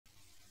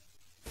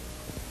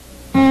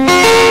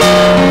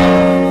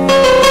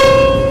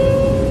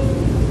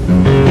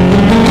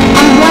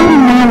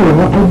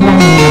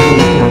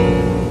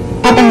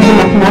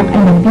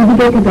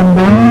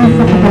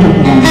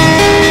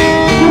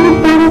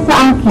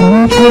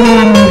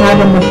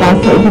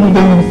sa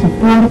ibinigay ng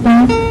suporta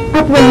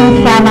at walang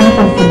samang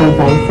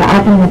pagsubaybay sa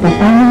ating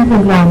natatanging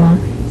programa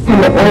sa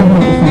loob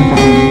ng isang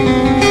taon.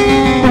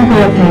 Kung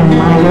kaya't ngayong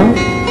Mayo,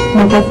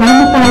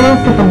 magkasama tayo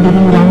sa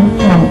pagdiriwang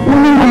ng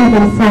unang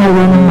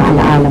anibersaryo ng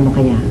Maalaala mo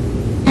kaya.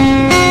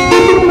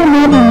 Hindi naman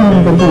natin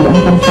ng gabi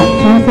ang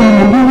pagsaksyon sa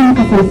mga buwang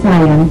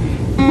kasaysayan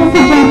na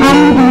sadyang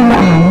aming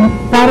inilaan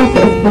para sa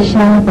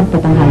espesyal na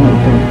pagtatanghal na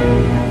ito.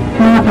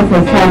 Mga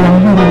kasaysayang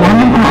hindi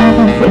lamang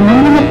aangkin sa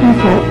inyong mga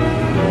puso,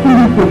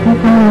 hindi po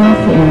kaya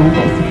sa inyong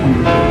kaisipan.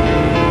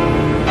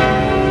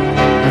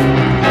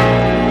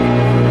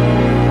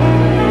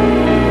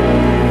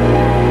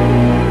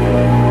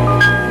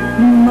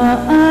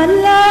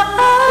 Maalaala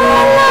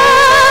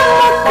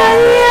mo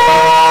kaya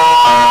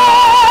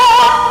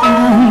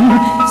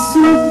ang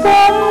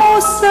supa mo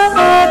sa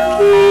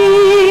akin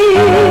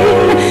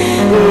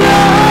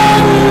ng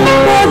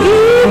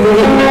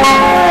pag-ibig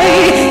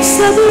ay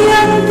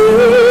sabihan di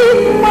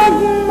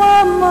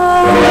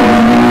magmamahal.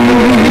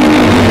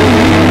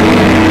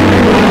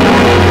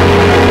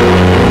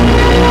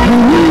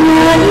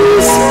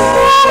 Nais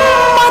mong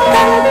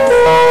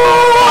matanto,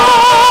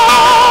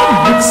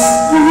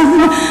 buksan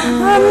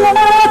ang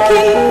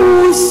aking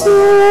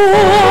puso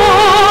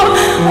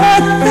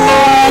at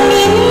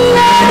tanging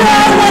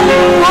larawan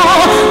mo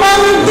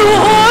ang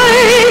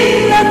do'y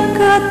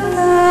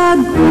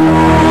nakatago.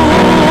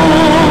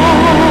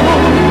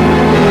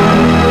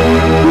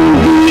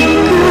 Hindi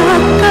ka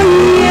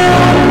kaya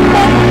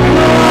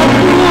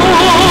magbago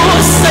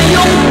sa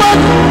iyong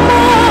pagmamahal.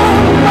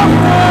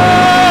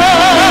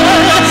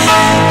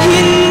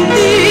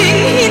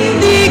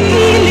 Hindi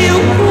giliw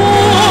ko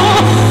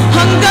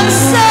hanggang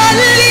sa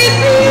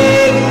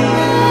libing.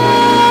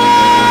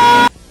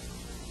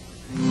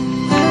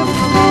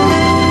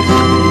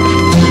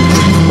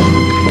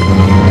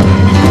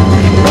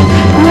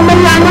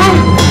 Maalaala,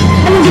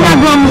 anong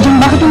ginagawa mo dyan?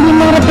 Bakit hindi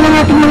marap ng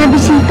ating mga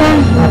bisita?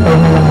 Natay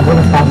na lang ako,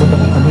 nagpagod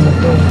ako kami na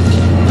ito.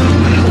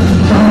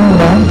 Saan mo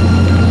ba?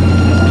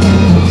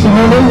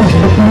 Sinulay mo,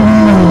 sabat mo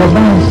ng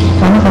labas.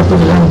 Sana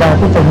katuluhan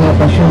dati pag may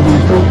pasyon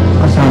dito,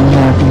 kasama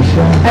natin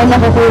siya. Ay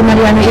naku po,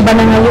 Mariano, iba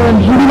na ngayon.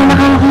 Hindi na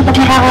nakakakita at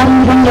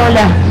nakakarinig ang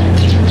lola.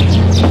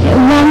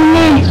 Uwanin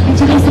na eh. At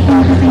saka isa pa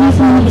nakakanya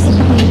sa mga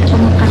bisita ko dito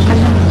pag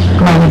magkakalang.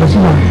 Kumain na ba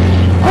sila?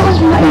 Oo,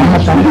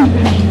 kumain.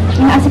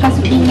 Inaasikaso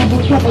ko yung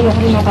mabuti at ayoko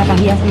rin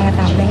mapapahiya sa mga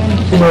tao na yan.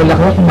 Si lola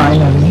ko, kumain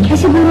namin. Ay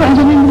siguro,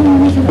 andyan na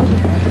naman sa loob.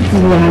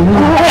 Mariano?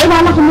 Oo,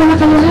 ilala ko muna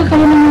kayo ha.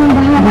 Kayo na naman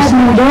bahala. Gusto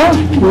mo ba?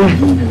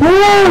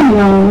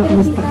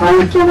 Basta ka.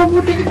 Kaya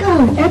mabuti ikaw.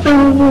 Eto,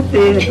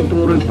 mabuti.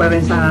 Natuturo pa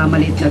rin sa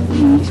maliit na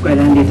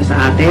eskwelahan dito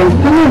sa atin.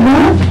 Ano ba?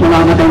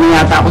 Mamamatay na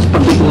yata ako sa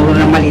pagtuturo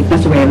ng maliit na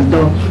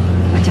sweldo.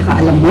 At saka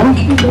alam mo,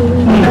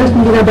 halos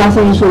kung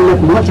binabasa yung sulat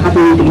mo, at saka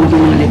tinitignan ko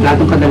yung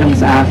litratong kadala mo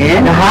sa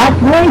akin. Lahat?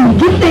 Hoy,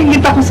 git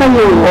ako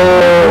sa'yo.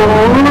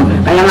 Oo.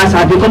 Kaya nga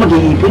sabi ko,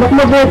 mag-iipin ako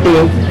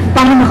mabuti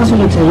para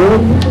makasunod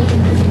sa'yo.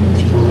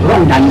 Siguro,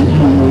 ang dami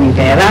mong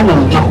pera, no?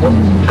 Ako,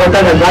 ikaw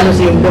talaga, no?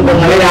 Siguro, kung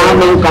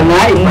mayaman ka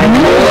nga,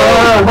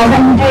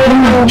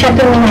 siya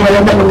ito nang wala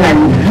naman.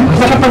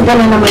 Sa kapag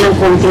gano'n naman ng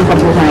konting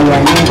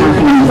kabuhayan,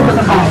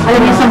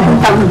 alam niya,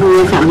 10 taon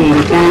buhay sa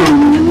Amerika.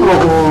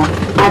 Oo.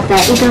 At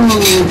itong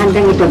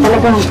handang ito,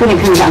 talagang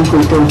pinaghandaan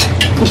ko ito.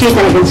 Ito'y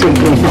talagang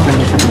surpresa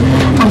para sa mga.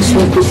 Ang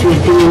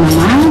swerte-swerte niya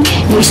naman.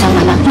 Yung isang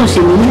anak niyo,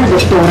 si Nina,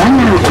 doktora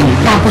na.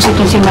 Tapos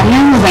itong si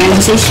Mariano, galing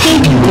sa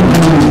estate.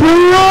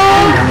 Wala!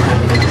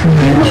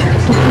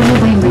 Totoo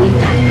ba yung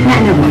balita? Na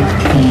ano ba?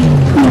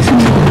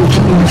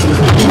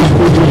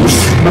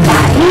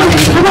 Babae?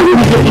 Ano ba yung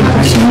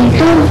impression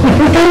nito?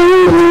 Pero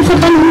yung sa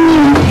panahon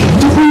niya,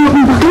 nakuha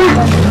kong bakla.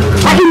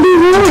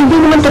 Hindi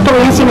naman totoo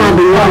yung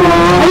sinabi niya.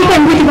 Ay, kaya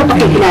hindi ko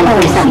pakikilala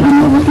ko sa akin.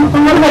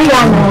 Ang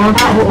Mariano,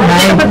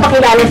 hindi ko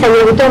pakilala sa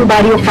iyo. Ito ang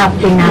barrio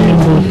captain namin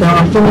dito.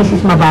 Si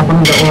Mrs.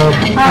 Mababang Loob.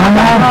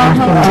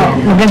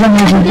 Magandang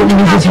hapon po,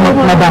 Mrs.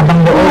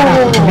 Mababang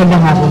Loob.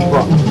 Magandang hapon po.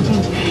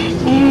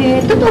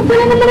 Totoo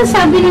pala naman ang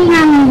sabi ng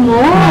nanay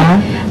mo.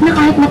 Na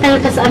kahit matagal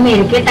ka sa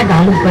Amerika,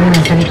 Tagalog pa rin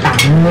ang salita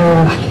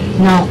mo.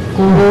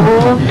 Naku.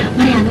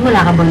 Mariano, wala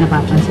ka bang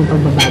napapansin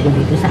pagbabago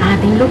dito sa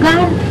ating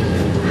lugar?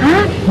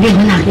 Ha? Hindi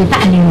mo nakita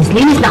ang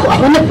linis-linis. Naku,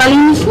 ako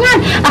nagpalinis niyan.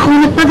 Ako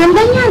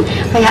nagpaganda niyan.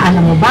 Kaya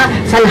alam mo ba,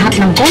 sa lahat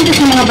ng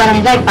contest ng mga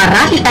barangay,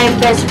 parati tayong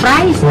best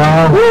prize.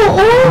 Wow.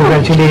 Oo.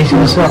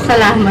 Congratulations.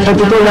 Salamat. Sa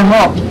totoo lang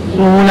mo,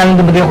 nung una lang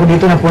dumating ako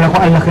dito, napuna ko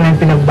ang laki na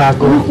yung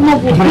pinagbago.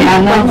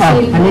 Mariano,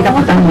 Halika,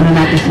 patahan muna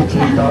natin si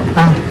Chito.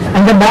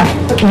 Andyan ba?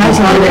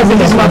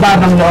 Mrs.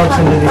 Mababang Loob.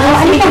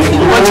 Halika,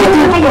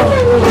 kayo.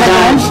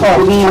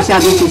 Huwag niyo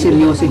masyadong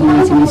siseryosin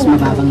mo si Miss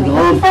Mababang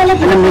Loob.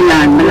 Alam mo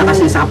yan,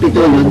 malakas na sa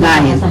Kapitolyo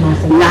dahil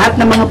lahat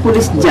ng mga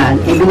pulis dyan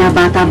ay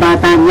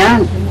binabata-bata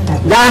niyan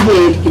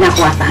dahil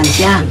kinakuwataan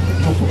siya.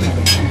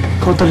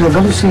 Ikaw talaga,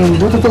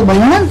 Lucindo? Totoo ba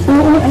yan?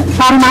 Oo,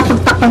 para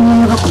mapagtakpan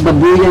niya yung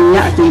kababuyan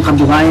niya at yung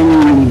kabuhayan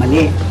niya ng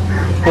mali.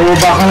 Oo,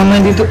 baka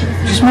naman dito.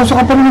 Sismoso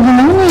ka pa rin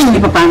naman eh. Di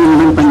pa paano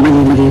naman pang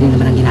mali-mali rin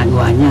naman ang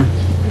ginagawa niya.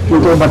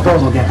 Totoo ba to?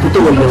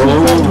 Totoo yun.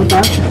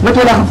 Ba't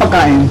wala kang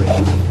pagkain?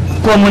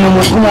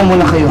 Kumuha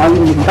muna kayo.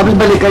 Tapos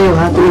balik kayo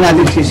ha, tuloy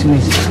natin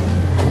chismis.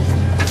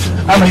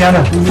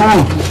 Mariana.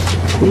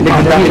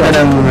 Nagdami ka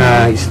ng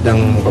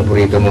isdang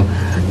paborito mo.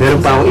 Meron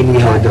pa akong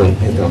inihaw doon.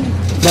 Ito.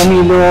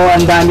 Danilo,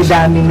 ang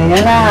dami-dami na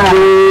yan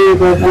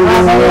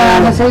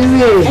nakakaya na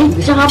sa'yo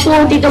Saka po,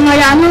 Tito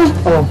Mariano.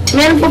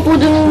 Meron pa po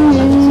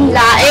dun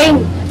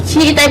laing.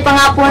 Si Itay pa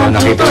nga po ng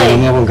Nakita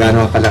tito mo kung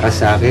gaano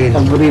kalakas sa akin.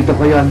 Paborito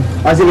ko yun.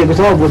 Sige,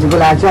 gusto mo, ubusin ko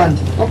lahat yan.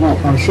 Opo.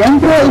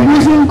 Siyempre,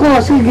 ubusin ko.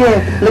 Sige,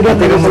 lagyan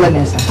ko sa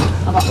lamesa.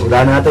 Wala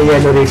na natin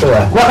yelo rito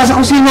Huwag ka sa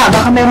kusina,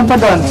 baka meron pa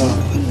doon.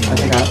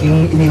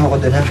 Yung inihaw ko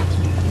doon ha.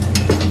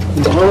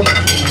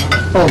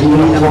 Hindi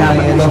lang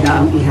dapat isda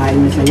ang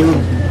ihain na sa'yo.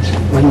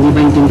 Hindi ba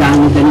yung tindahan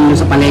ni Danilo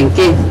sa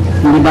palengke?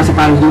 Hindi ba sa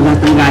parang lugar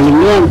ng galing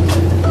yan?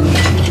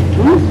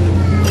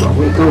 Ako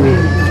ikaw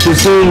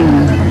Susi,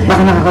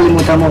 baka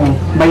nakakalimutan mo,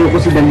 bayo ko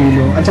si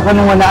Danilo. At saka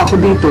nung wala ako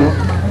dito,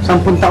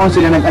 10 taon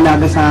sila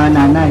nag-alaga sa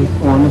nanay.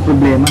 Ano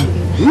problema?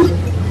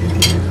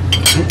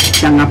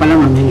 Siya nga pala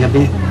mamayang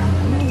gabi.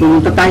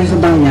 Pumunta tayo sa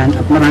bayan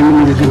at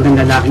maraming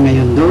magagandang lalaki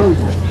ngayon doon.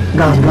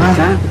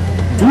 Gaba?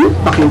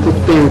 Pakipot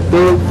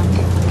Pepe.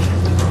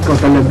 Ikaw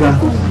talaga.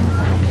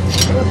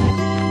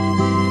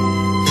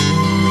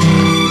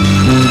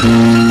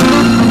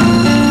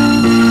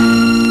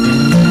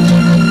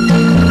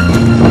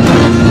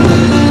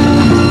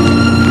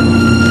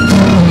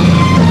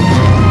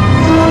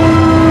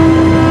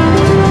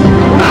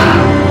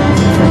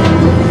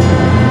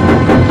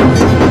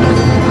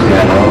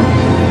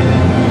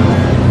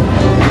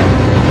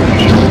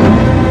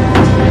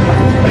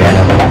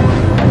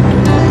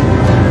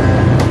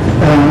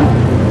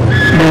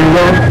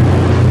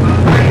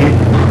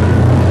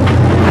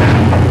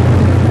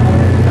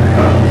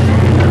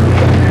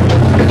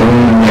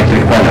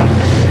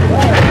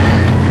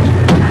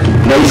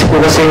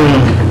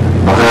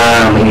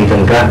 Baka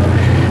mainitan ka.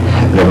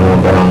 Alam mo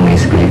parang may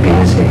sa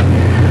Pilipinas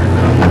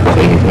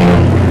napakainit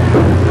ngayon.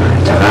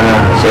 Tsaka,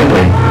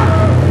 siyempre,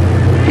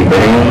 iba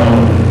na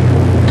yung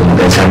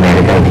tumagal sa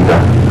Amerika, di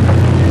ba?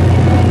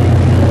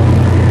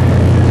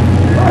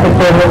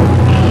 Pero,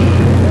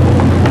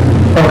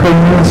 okay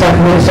mo sa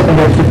akin sa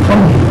electric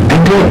fan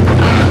Hindi.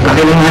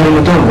 Kakailanganin mo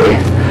ito.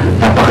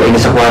 Napakainit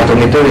sa kwarto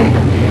nito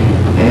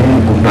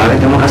kung bakit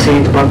naman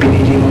kasi ito pa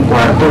pinili mong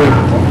kwarto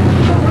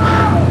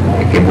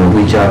kay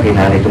Buboy tsaka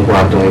kinanay itong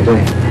kwartong ito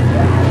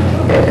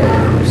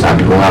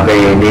sabi ko nga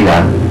kay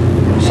nila,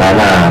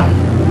 sana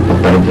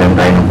magpalit lang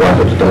tayo ng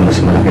kwarto. Total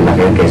mas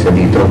malaki-laki yan kaysa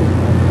dito.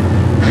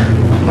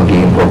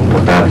 Magiging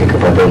komportable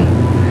ka pa doon.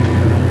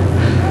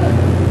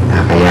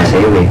 Nakakaya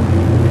sa'yo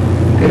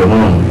Pero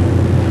mo,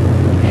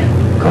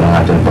 ikaw na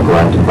nga ito ng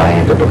paggawa itong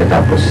bahay ito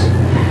pagkatapos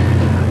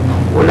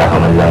wala ka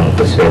man lang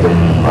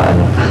paswedong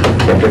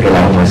siyempre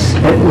kailangan mas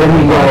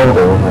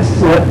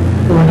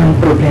walang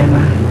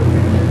problema.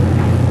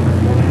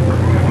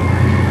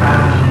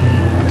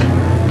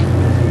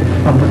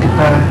 Mabuti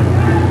pa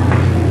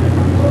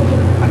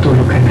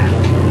matulog ka na.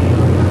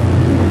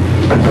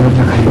 Pagtulog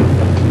na kayo.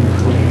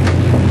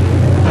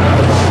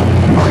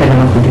 Okay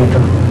naman ko dito.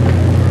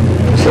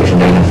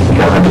 Sandali lang,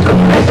 magkakabit ka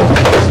muna ito.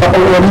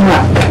 Pakulo nga.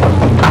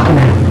 Ako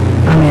na.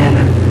 Mamaya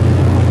na.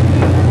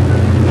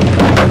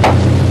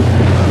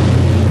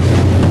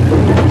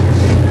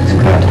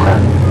 Sigurado ka.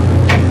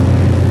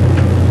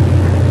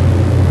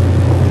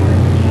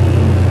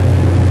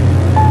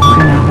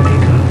 Okay na ako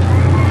dito.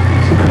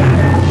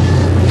 Sigurado.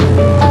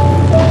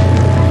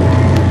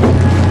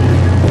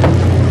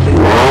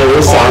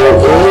 Isang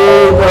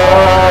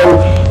ibon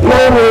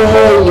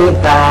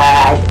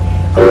lumilipad,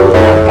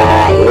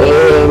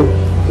 kumakain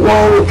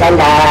ng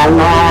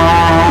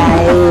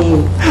kalamay.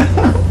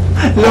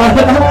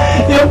 Lola,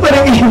 yung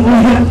parang ibon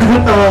yung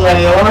tatawa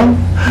ngayon.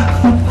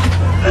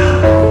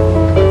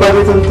 Pag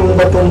itong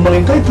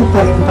tumba-tumbang ito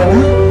pa rin pala.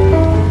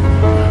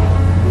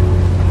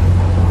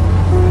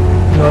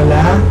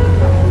 Lola,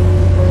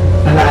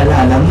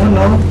 naalala mo,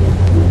 no?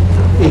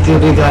 Ito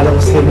yung regalo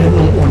ko sa inyo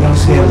nung unang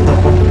sweldo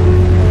ko.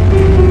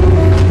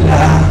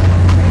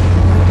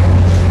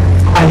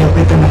 Ayaw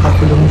kita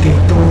nakakulong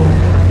dito.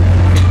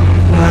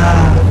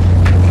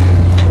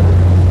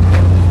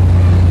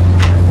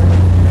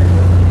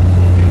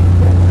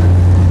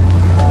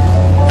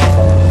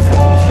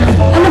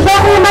 Ano ba,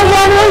 Kuya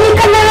Mariano? Huli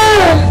ka na!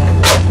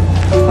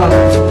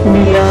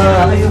 Mila,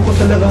 ayaw ko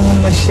talagang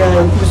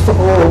mamasyal. Gusto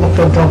ko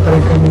magtagdang pa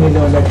rin kami ni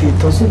Lola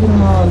dito. Sige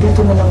na,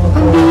 dito na lang ako.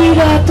 Ang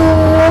bihira to.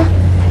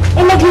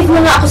 Nag-leave mo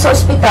nga ako sa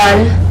ospital.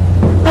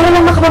 Para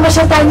lang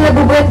makapamasyal tayo nila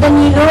Buboy at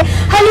Danilo.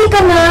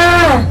 Halika na!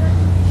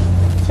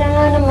 Siya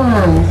nga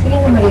naman. Sige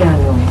na,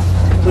 Mariano.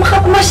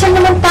 Makapamasyal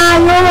naman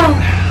tayo.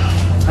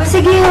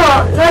 Sige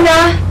Lola.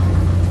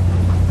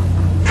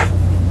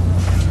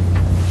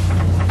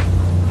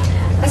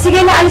 Sige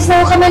na, alis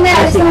na ako kami na.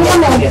 Alis na ako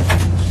kami.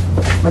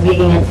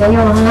 Mag-iingat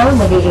kayo, ha?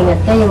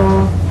 Mag-iingat kayo.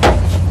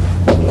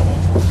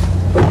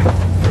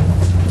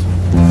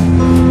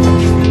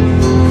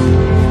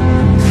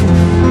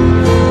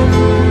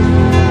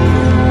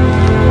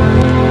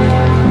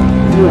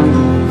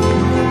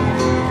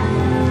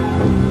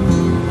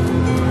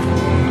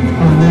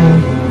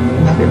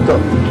 Bakit to?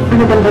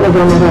 Ano bang talaga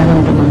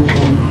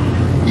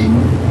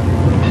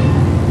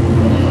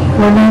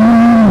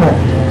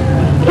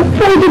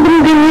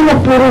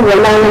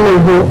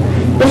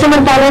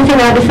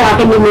sinabi sa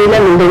akin ni Mila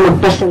nung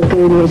magpasal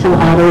kayo ng isang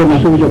araw na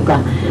hilo ka.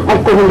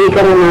 At kung hindi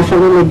ka rin nasa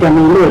ni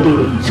Danilo, di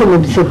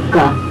sumubsog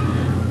ka.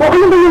 O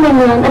ano ba naman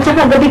yan? At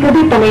saka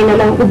gabi-gabi, panay na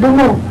lang ubo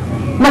mo.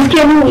 Maski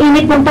anong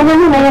init ng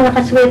panahon, ay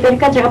nakasweater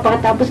ka, tsaka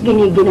pagkatapos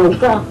giniginaw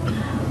ka.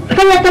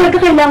 Kaya talaga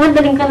kailangan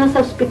daling ka na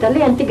sa ospital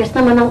eh. Ang tigas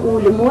naman ang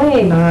ulo mo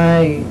eh.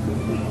 Nay,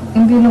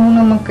 hindi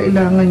naman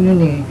kailangan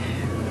yun eh.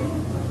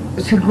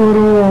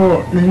 Siguro,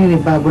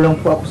 naninibago lang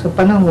po ako sa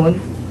panahon.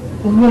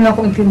 Huwag mo na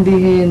ako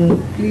intindihin,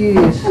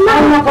 please.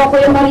 Ay, nako,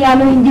 Kuya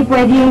Mariano, hindi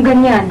pwede yung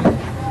ganyan.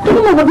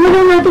 Tingnan mo, wag mo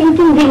lang natin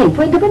intindihin.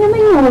 Pwede ba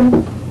naman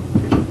yun?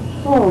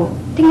 Oo.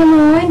 Tingnan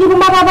mo, hindi mo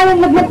mababa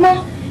ng lagnat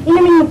na.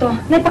 Inamin mo to.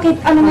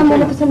 Ano nga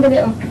muna po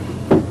sandali, oh.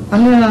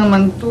 Ano na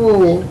naman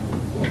to?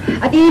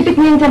 At iipit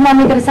mo yung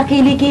thermometer sa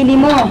kili-kili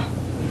mo.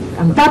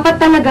 Dapat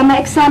talaga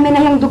ma-examine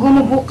na yung dugo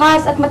mo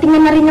bukas at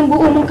matingnan na rin yung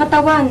buo mong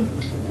katawan.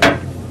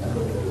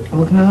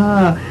 Huwag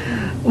na.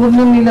 Huwag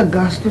na nila,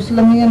 gastos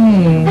lang yan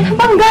eh. Ano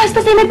bang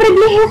gastos? May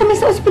pribilehiyo kami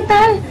sa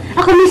ospital.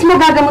 Ako mismo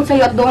gagamot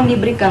sa'yo at doon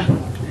libre ka.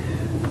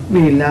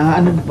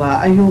 Mila, ano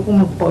ba? Ayoko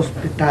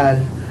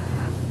magpa-ospital.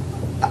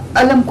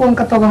 Alam ko ang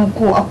katawan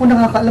ko. Ako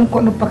nakakaalam ko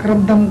ano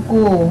pakiramdam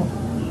ko.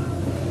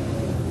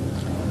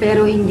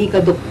 Pero hindi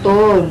ka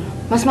doktor.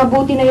 Mas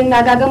mabuti na yung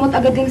nagagamot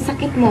agad yung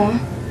sakit mo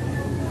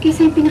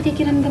kaysa yung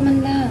pinakikiramdaman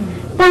lang.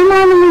 Tama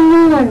naman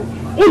yun.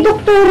 Eh,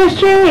 doktora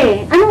siya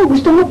eh. Ano,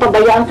 gusto mo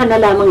pabayaan ka na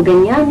lamang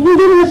ganyan? Hindi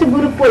naman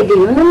siguro pwede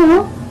yun,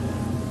 ano?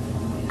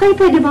 Kaya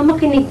pwede ba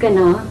makinig ka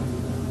na?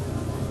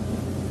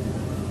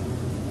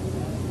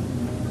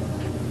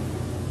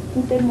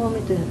 Yung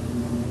thermometer.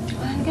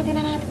 Ano ka din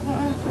na natin kung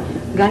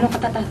gano'ng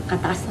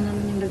kataas na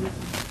naman yung lagnat.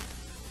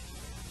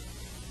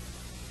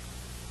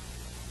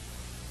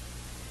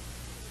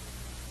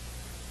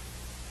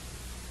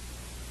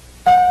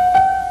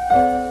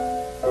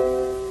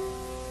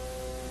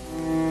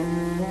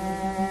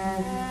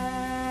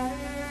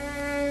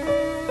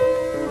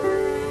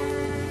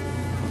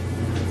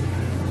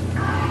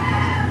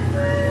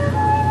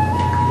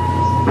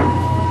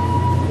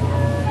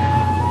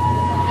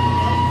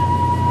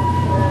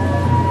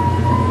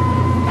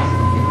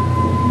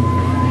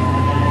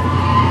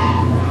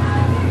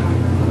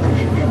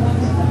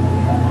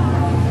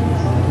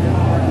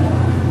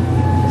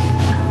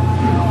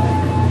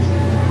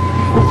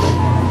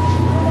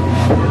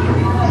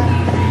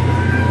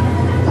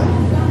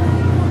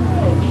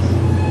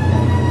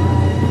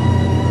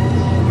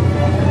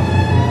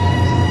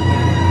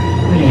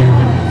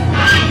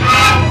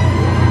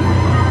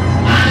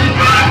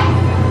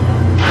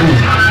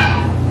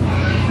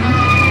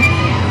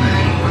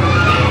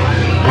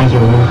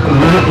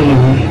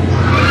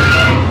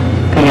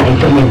 Kaya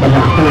ito may dala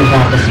ako ng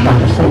gatas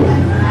para sa'yo.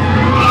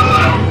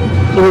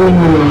 Inumin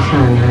mo na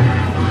sana.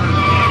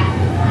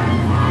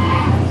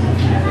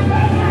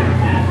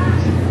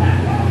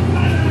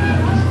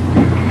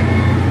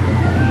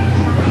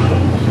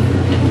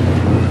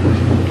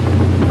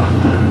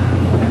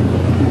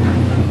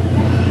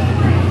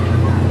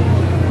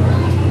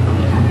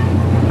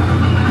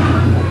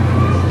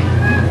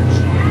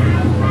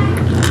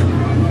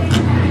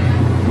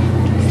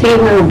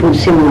 Sino ang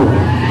busin mo?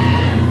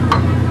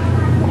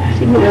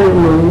 Sino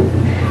naman?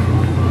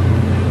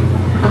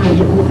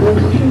 Ayaw mo lang.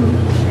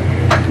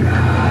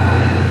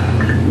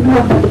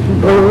 Bakit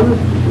ba?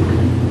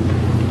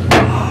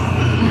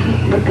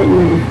 Bakit mo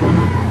ako?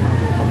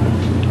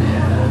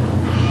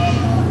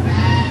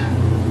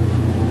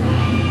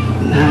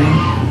 Nay.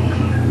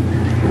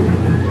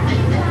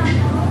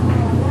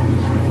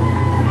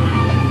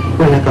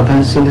 Wala ka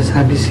ba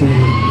sinasabi si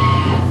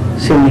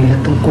Mila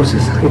tungkol sa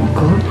sakit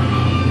ko?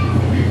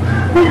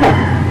 Wala.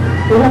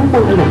 Walang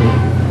pang alam.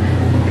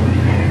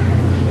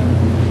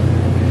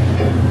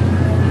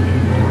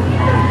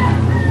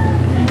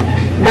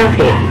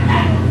 Bakit?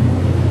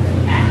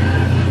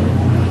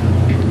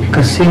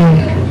 Kasi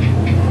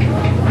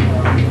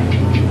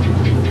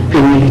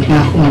pinilit na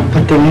ako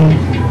magpatingin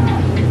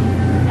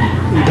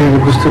dahil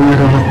gusto na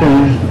raw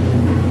akong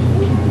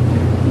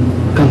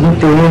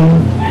gamutin.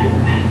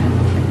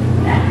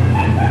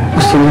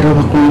 Gusto na raw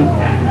akong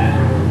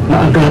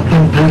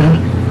maagapan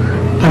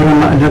para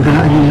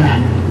maalagaan niya.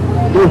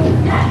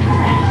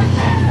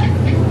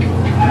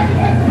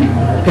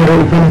 Pero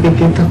iba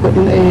nakikita ko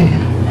din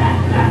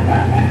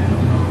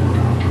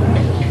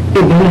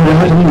iba na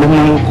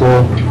nararamdaman ko.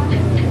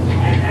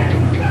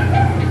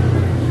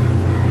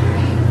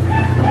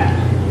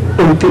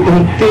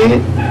 Unti-unti,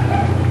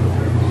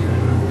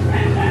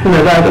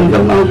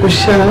 nararamdaman ko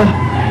siya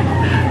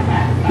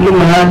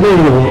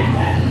lumalayo.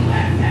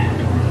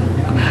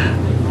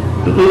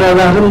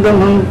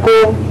 Nararamdaman ko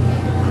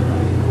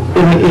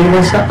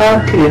umiiwas sa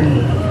akin.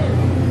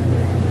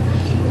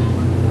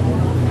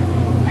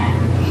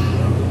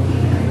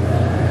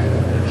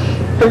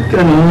 At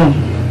gano'n,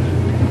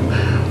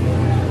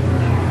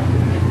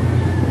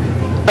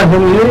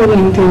 alam niyo yung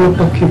hindi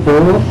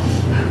napakibo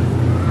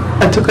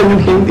at saka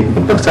yung hindi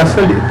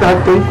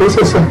napagsasalita tungkol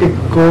sa sakit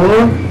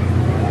ko.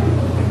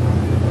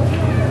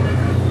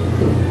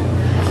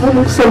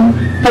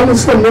 Ang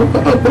sama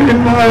pa ako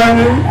yung mahal.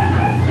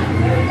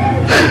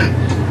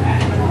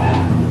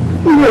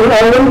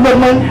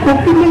 Nararamdaman ko,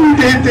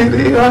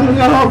 pinagdidirihan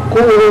nga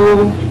ako.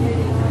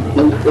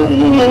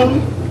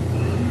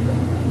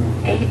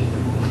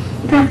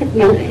 Bakit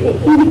yan?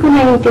 Hindi ko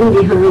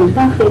naiintindihan.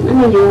 Bakit?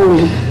 Ano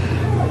yun?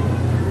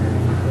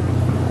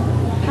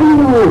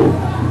 Ano?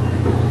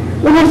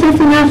 Wala siya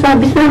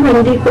sinasabi sa akin.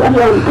 Hindi ko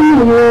alam.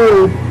 Ano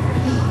yun?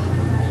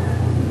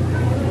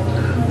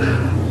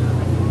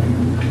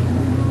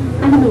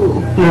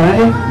 Ano?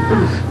 Nay?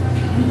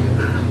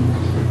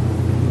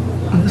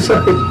 Ang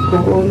sakit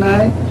ko,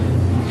 Nay.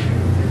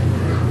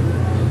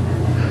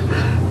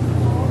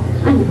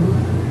 Ano?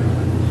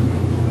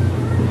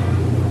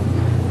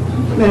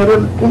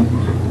 Meron akong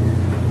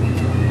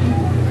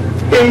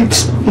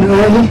AIDS,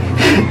 Nay.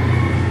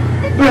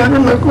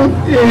 Meron akong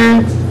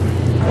AIDS.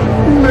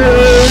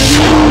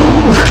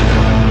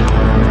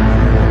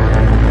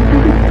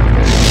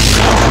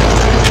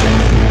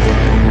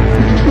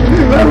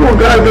 Hindi na ako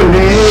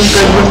gagaling.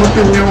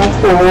 Kalimutin niyo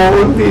ako.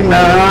 Hindi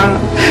na.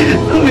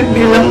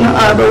 Hindi lang na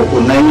araw ko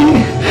na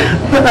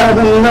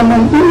parang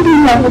naman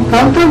hindi na ako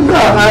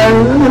tatagal.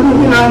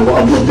 Hindi na ako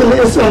abutin na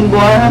isang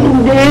buwan.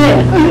 Hindi.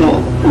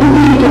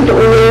 Hindi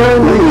totoo yun.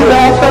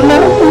 Nahihirapan na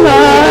ako na.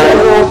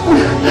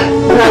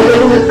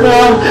 Nagaling ka.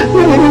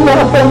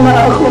 Nahihirapan na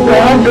ako na.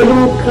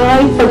 Nagaling ka.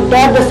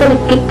 Ipagdadasal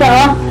kita.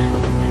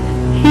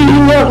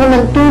 Hihingi ako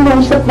ng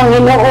tulong sa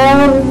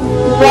Panginoon.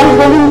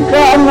 Nagaling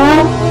ka,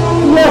 anak.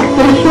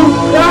 Nagaling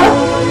ka.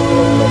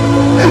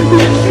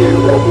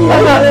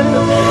 Wala ako.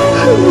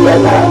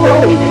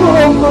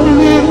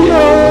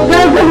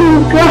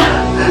 Gagaling ka.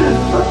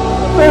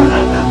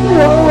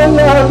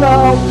 Wala na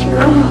ako.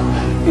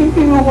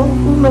 Iiwan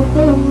ko na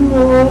kayo.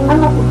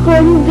 Anak ko,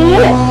 hindi.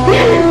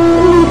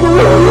 Hindi ko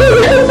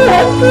mawala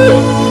sa akin.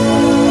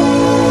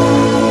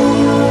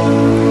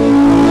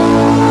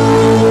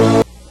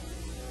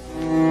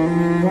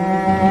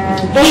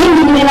 Eh,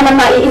 hindi nila naman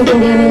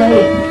maiintindihan nila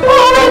eh.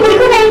 Oo, hindi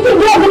ko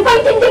naiintindihan. Hindi pa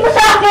intindi mo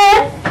sa akin.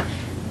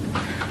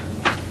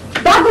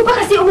 Bago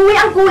pa kasi umuwi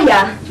ang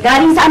kuya,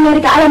 galing sa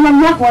Amerika, alam na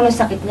niya kung anong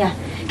sakit niya.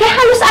 Kaya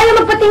halos ayaw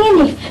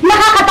magpatingin eh.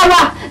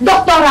 Nakakatawa.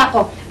 Doktor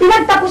ako.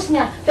 Pinagtapos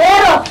niya.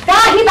 Pero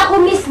kahit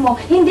ako mismo,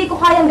 hindi ko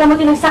kayang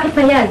gamutin ang sakit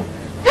na yan.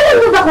 Alam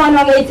mo ba kung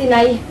ano ang AIDS,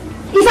 Inay?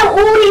 Isang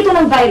uri ito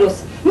ng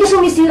virus na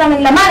sumisira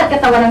ng laman at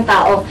katawan ng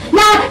tao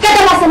na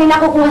kadalasan ay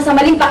nakukuha sa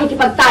maling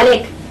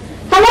pakikipagtalik.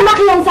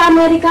 Talamaki yan sa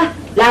Amerika,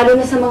 lalo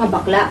na sa mga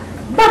bakla.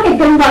 Bakit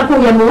ganun ba ang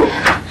kuya mo?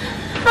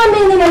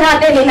 Aminin na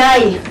natin,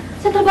 Inay.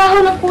 Sa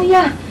trabaho ng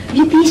kuya,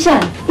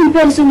 beautician,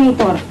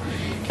 impersonator.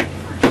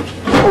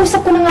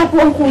 Usap ko na nga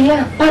po ang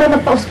kuya para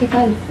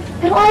magpa-ospital.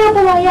 Pero ayaw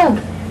pumayag.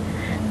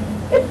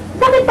 Eh,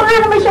 bakit pa nga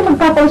naman siya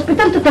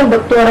magpapa-ospital? Total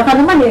doktora ka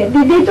naman eh.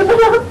 Di dito na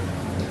lang.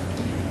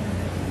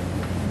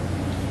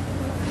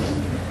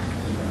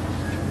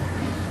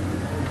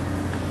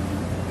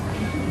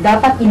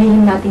 Dapat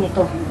ilihim natin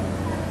ito.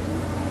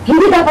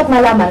 Hindi dapat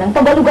malaman ang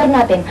taga-lugar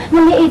natin na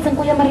may AIDS ang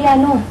Kuya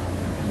Mariano.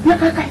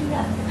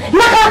 Nakakahiya.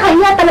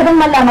 Nakakahiya talagang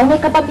malaman may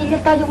kapamilya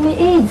tayong may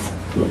AIDS.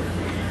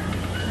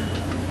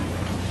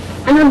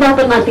 Anong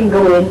dapat natin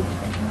gawin?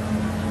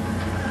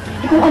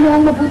 Kung ano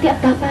ang mabuti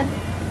at dapat.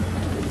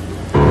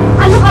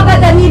 Ano ka ba,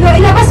 Danilo?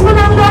 Ilabas mo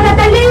na ang lola,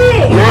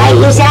 dali! May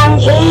isang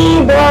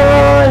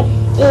ibon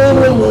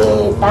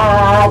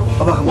inilipat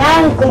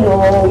ng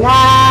kulungan.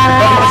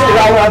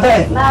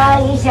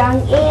 May isang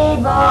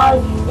ibon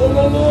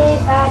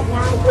inilipat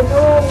ng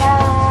kulungan.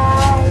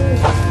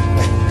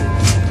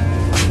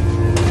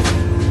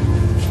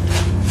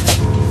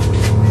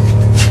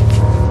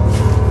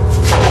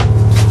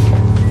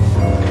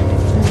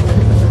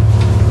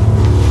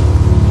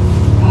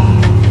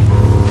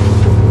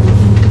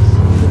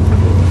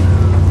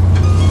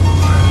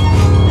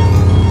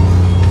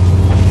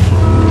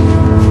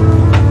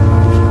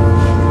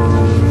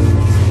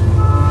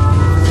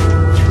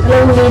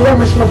 Nila,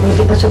 mas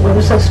mabuti pa siguro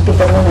sa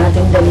ospital na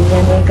natin dali niya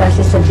eh,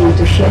 kasi sa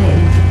dito siya eh.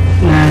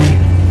 Nay,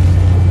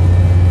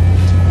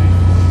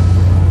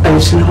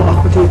 ayos na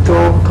ako dito.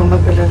 Huwag kang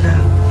mag-alala.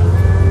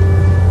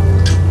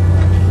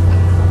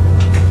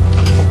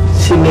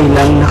 Si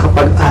Nilang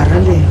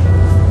nakapag-aral eh.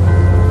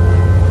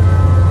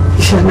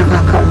 Siya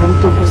nakakaalam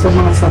tungkol sa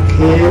mga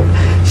sakit.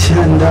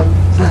 Siya handa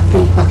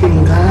natin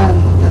pakinggan.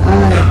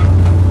 Nay.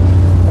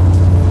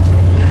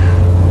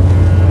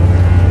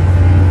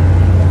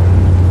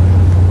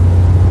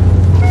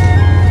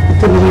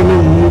 Ito naman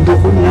ang mundo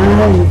ko,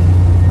 Nay.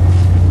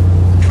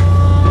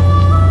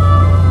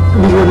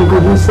 Bilang ko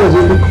ng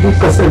sarili kong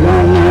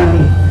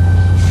kasalanan.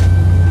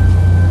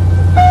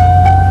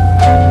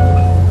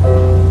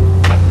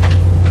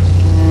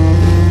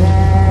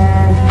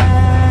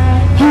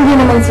 Hindi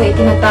naman sa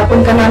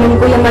itinatapon ka namin ni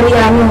Kuya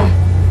Mariano.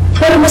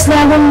 Pero mas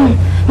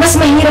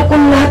mahirap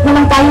kung lahat na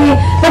lang tayo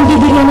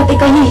nagdidirihan at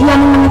ikahihiya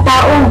ng mga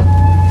tao.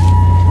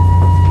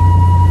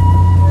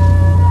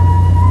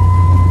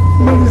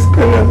 Umalis ka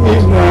na,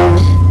 Nina.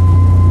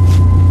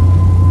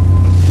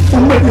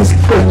 Umalis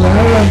ka na.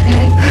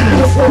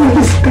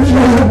 Umalis ka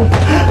na.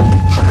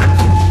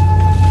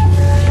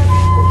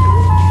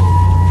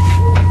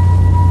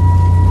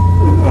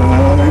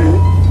 Ay.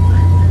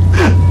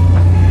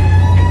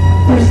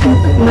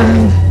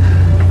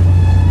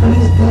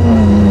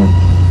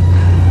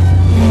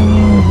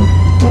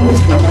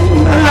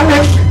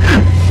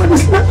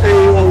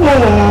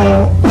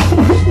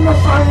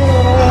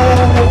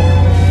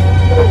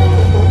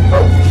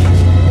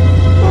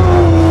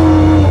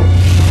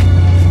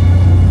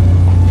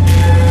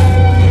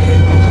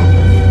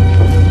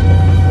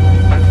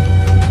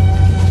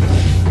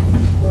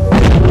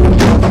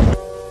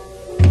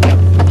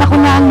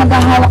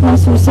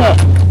 Susi.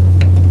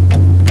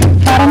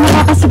 Para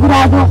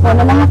makakasigurado ako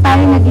na lahat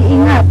tayo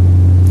nag-iingat.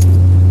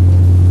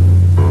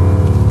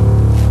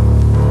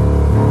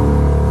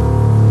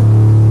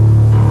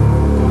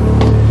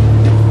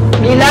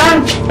 Bilang!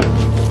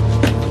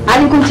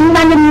 Aling Kunsing,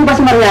 nandiyan mo ba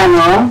si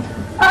Mariano?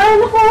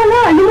 Naku, wala.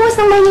 Lumuwas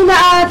ng Maynila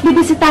at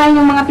bibisitahin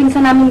yung mga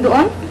pinsan namin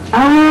doon.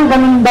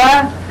 Ganun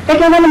ba?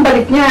 Kailan ang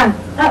balik niya?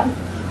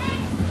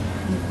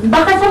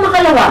 Baka sa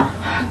Makalawa.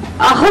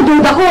 Ako,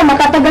 duda ko.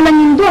 Matatagalan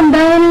yun doon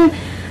dahil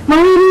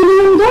manginili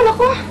yun doon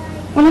ako.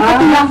 Walang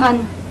katiyakan.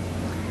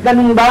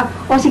 Ganun ba?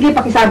 O sige,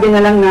 pakisabi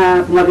na lang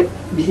na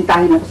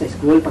bisitahin ako sa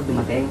school pag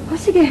dumating.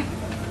 Sige.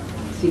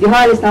 Sige,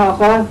 halis na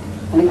ako.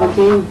 Aling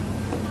Kunsing.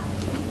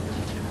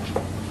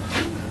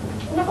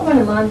 Naku ba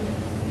naman?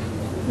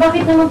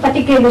 Bakit naman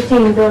pati kay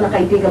Lucindo na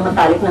kaibigan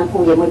matalik ng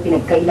kuya mo,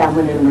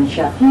 pinagkailaman na naman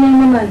siya? Hindi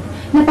naman.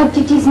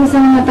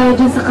 Napagchichismisan nga tayo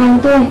dyan sa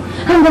kanto eh.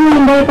 Hanggang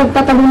ngayon ba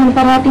pagtatabi ng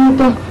parating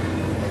ito?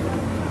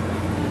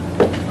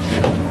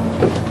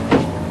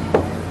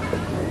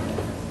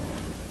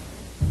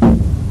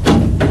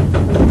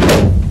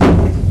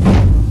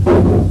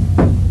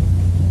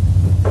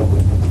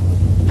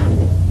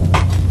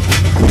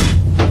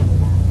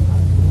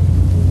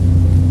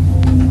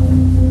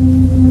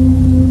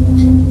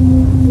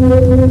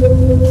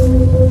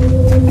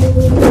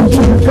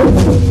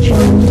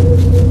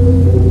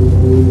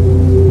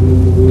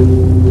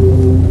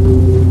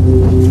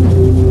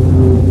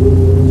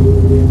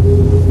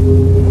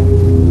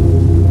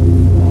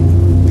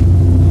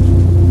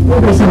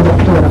 Isang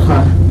doktora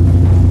ka.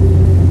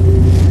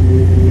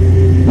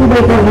 Di ba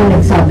ikaw yung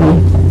nagsabi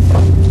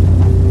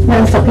na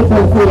ang sakit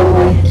ng kuya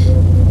mo eh,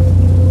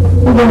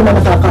 hindi naman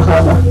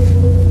nakakahawa?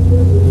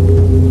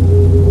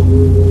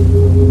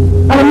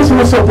 Alam mo,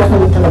 sumusobra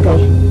kami talaga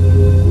eh.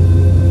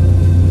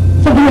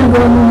 Sa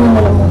ginagawa mo yun,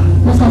 alam mo,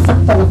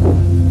 nasasaktan ako.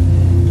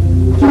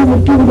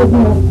 Tinutulog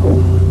mo ako.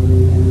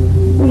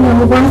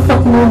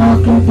 Wasak mo ang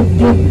aking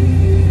dibdib.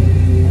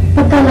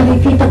 Pagka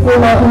nakikita ko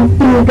na ang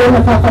pinigay na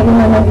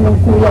kakainan ng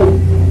kuya,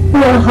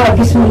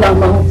 pinahagis mo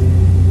lamang.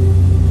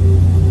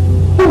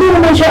 Hindi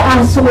naman siya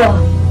aso ah.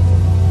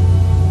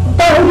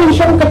 Tao rin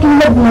siyang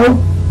katulad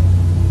mo.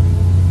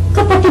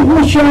 Kapatid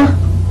mo siya.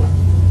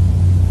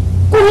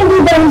 Kung hindi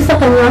dahil sa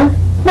kanya,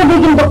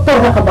 magiging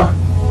doktora ka ba?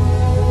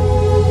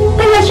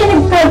 Kaya siya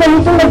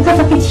nagkaganito,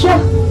 nagkasakit siya.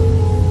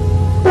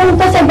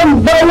 Punta sa ibang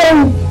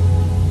bayan.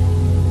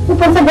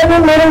 Upang sa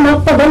ganun meron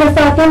magpadala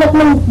sa atin at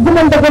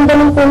gumanda-ganda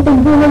ng konting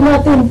buhay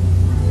natin.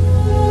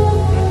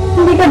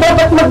 Hindi ka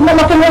dapat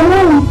magmalaki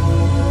ngayon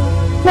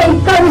na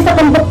ikaw isa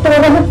kang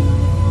doktora.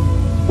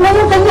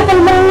 Ngayon kanya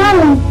kailangan.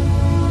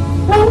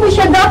 Ngayon mo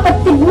siya dapat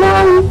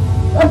tignan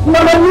at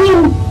maranin.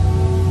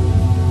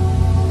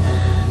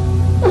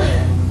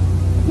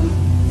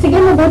 Sige,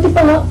 mabuti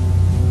pa nga.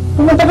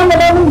 Pumunta ka na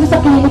namin doon sa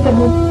klinika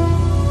mo.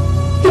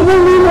 Tignan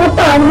mo yung mga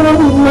tao na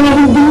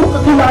hindi mo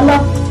kakilala.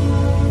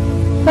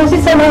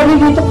 Kasi sa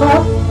naririto ka,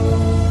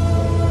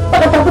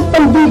 pagkatapos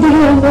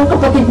pandidirihan mo ang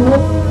kapatid mo.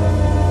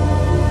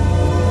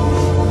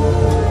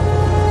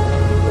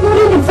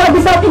 Yung nagsabi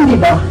sa akin, di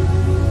ba?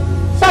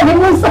 Sabi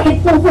mo ang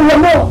sakit ng kuya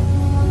mo.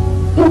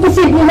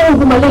 Imposible na ang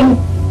gumaling.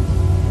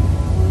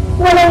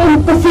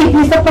 Walang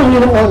imposible sa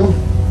Panginoon.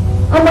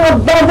 Ang mga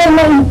bagay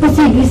na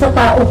imposible sa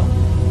tao,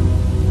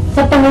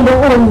 sa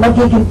Panginoon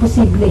magiging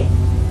posible.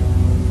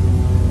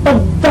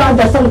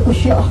 Pagdadasal ko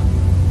siya.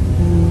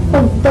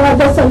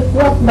 Pagdadasal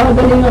ko at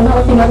bagalingan ang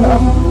aking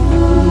anak.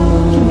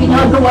 Yung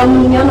ginagawa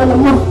niya, alam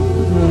mo,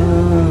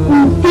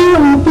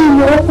 unti-unti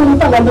mo kung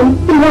talagang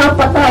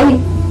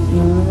pinapatay.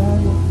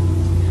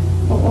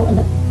 Oo,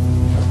 anak.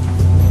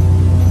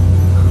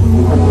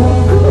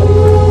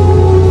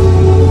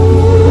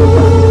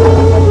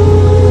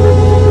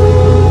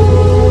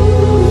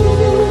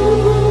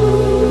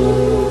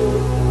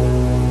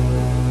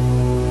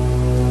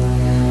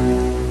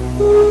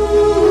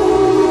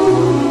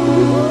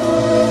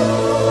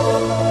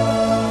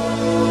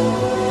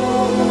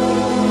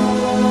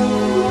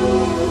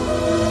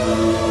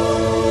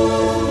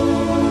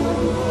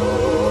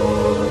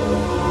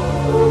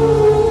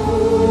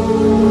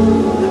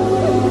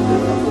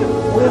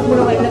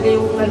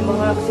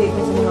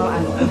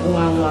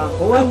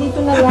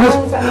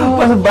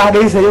 Mas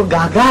bagay sa'yo,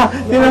 gaga.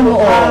 Tingnan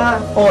mo,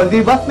 oh,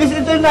 di ba? Miss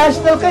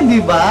International ka, di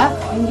ba?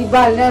 Hindi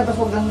ba, basta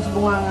huwag lang sa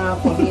bunga nga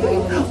ako.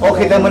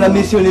 Okay ka mo na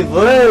Miss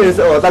Universe.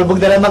 Oh,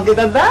 talbog na naman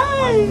kita,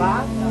 day.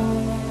 Ba?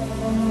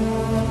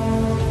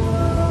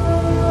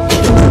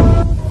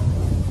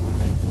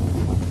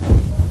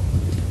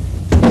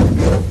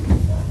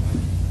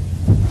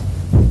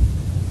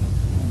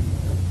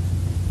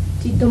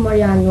 Tito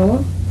Mariano?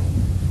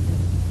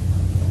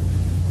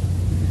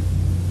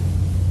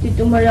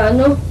 Tito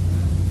Mariano,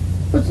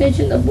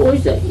 pasensya na po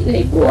sa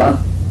inay ko ah.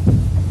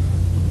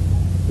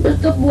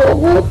 Basta po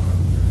ako,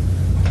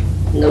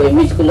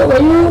 namimiss ko na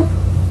kayo.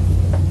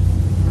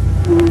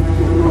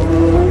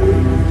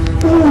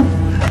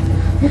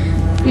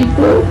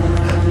 Tito,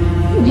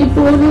 hindi po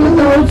ako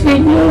natawag sa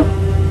inyo.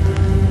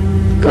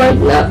 Kahit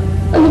na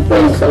ano pa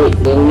yung sakit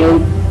ninyo.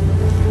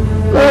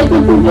 Kahit na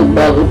po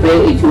magbago pa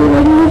yung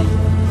itsura niyo.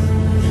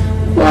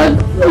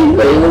 Paano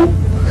kayo?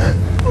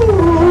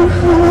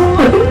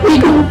 Hindi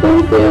ko pa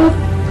kayo.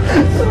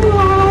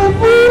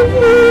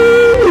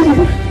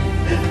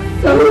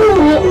 Sabi ko,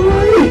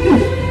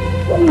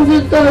 pumunta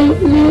tayo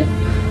ulit.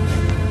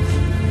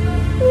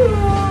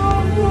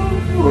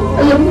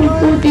 Alam niyo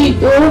po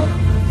dito,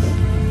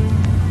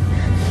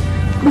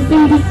 gusto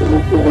ko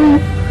po kayo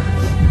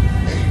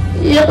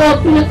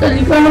iyakapin na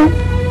talaga.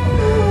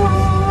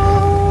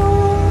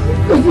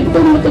 Kasi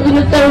pag matagal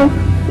na tayo,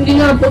 hindi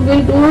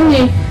nakapagwentuhan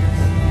eh.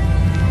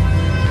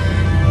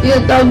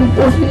 Tinatago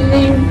po sila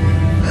yung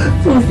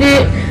Susi.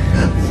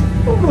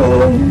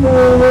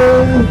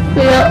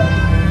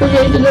 Kaya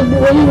ito na po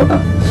kayo.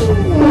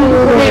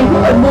 Kaya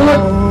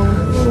maabot.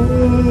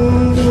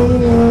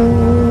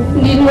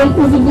 Hindi naman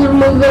po siguro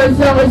magagal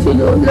sa akin si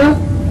Lola.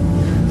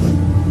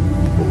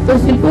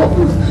 Kasi po,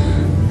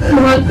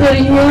 mahal ka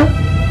rin niya.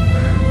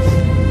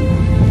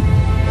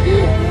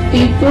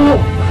 Tito,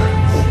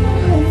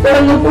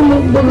 sana po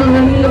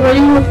magbagalan na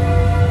kayo.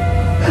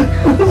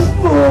 Tito,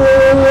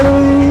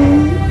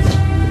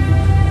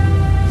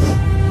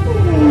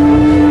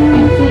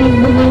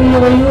 magbagalan na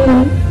kayo.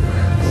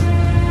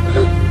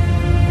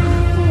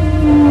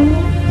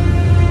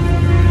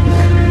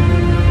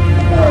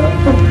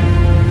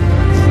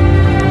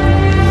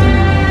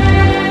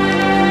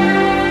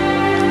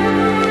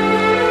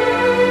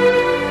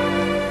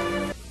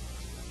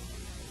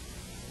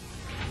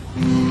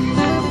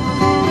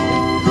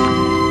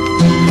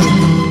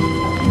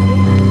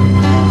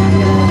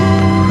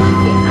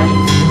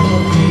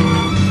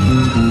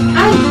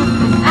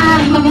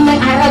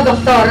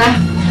 Doktora.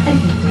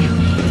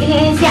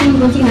 Si Aling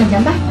Conching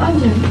nandiyan ba?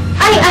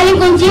 Ay, Aling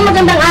Conching,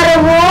 magandang araw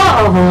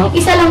ho.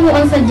 Isa lang ho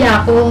ang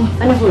sadya ko.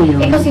 Ano po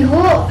yun? Kasi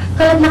ho,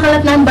 kalat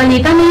na ang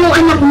balita na yung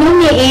anak mo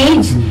may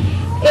AIDS.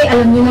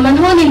 Alam niyo naman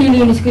ho,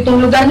 nililinis ko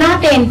itong lugar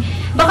natin.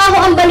 Baka ho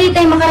ang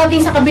balita ay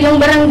makarating sa kabilang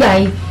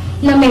barangay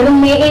na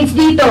merong may AIDS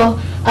dito.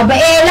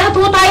 Lahat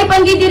ho tayo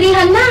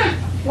pandidirihan na.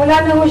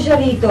 Wala na ho siya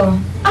rito.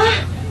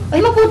 Ay,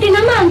 mabuti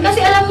naman.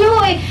 Kasi alam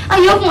niyo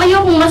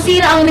ayokong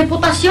masira ang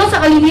reputasyon sa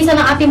kalinisan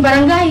ng ating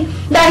barangay.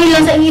 Dahil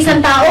lang sa isang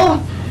tao.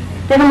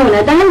 Pero muna,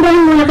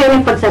 dahan-dahan muna kayo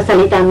ng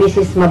pagsasalita,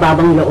 Mrs.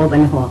 Mababang Loob,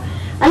 ho.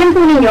 Alam po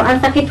ninyo, ang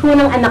sakit ho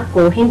ng anak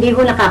ko, hindi ho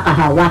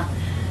nakakahawa.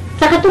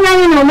 Sa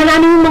katunayan ho,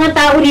 maraming mga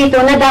tao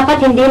rito na dapat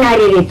hindi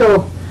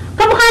naririto.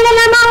 Kamukha na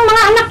lamang ang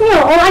mga anak nyo,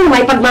 o ano,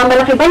 may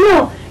pagmamalaki ba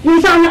nyo? Yung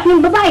isang anak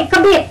ng babae,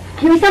 kabit.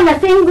 Yung isang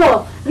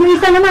lasinggo. Yung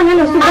isa naman,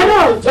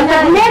 sugaro,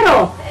 basadinero.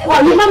 O,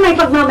 di ba may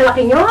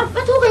pagmamalaki nyo?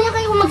 Ba't ho kaya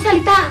kayo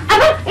magsalita?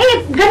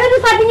 Ganun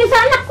yung sabi niyo sa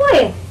anak ko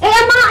eh.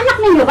 Ang mga anak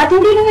ninyo, ba't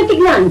hindi ninyo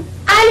tignan?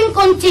 Aling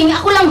Conching,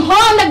 ako lang ho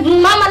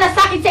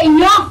nagmamalasakit sa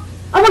inyo.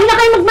 Wag na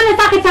kayo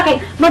magmalasakit sa akin.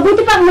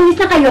 Mabuti pa umalis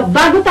na kayo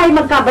bago tayo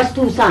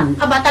magkabastusan.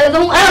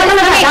 Talagang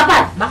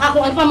dapat. Baka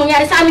kung ano pa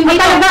mangyari sa amin dito.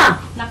 Talaga?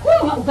 Naku,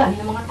 mga ugali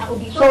ng mga tao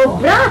dito.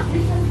 Sobra.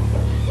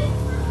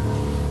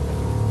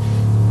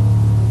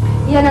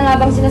 Yan ang nga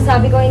bang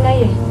sinasabi ko,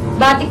 Inay eh.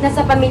 Batik na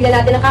sa pamilya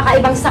natin ang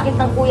kakaibang sakit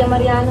ng Kuya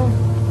Mariano.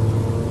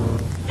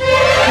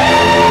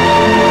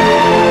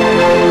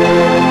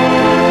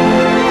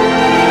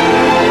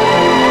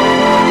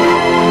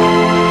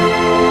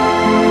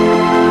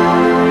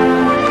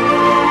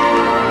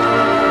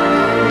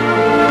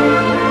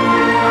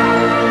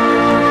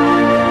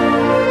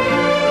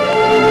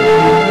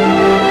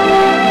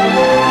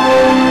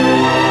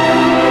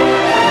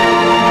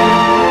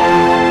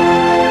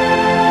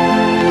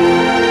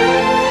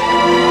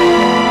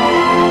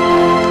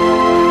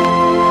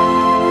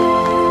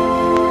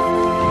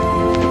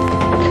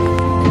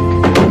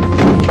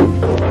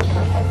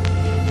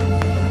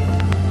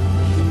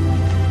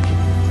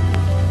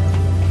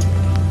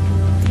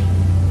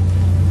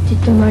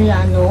 Tito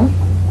Mariano?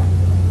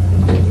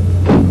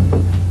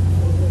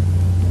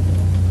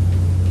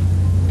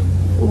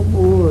 Oh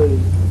boy.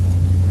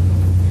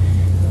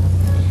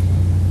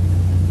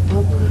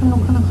 Paano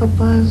ka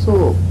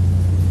nakapasok?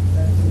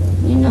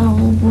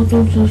 Ginako po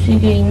itong Susi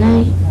kay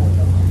Nay.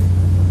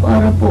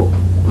 Para po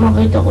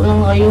makita ko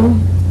lang kayo.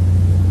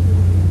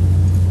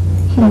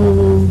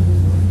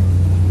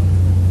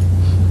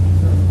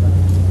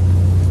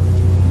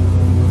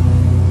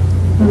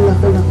 Ang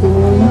laki-laki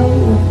mo na.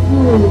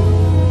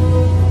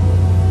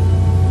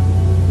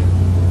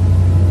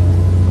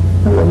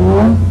 Alam mo,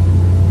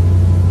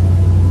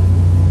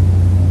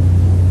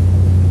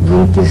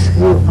 buntis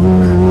sa'yo ang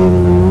nanay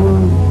mo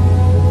noon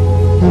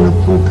na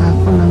napunta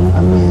ko ng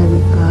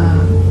Amerika.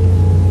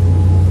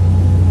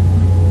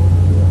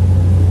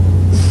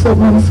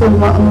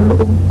 Sama-sama ang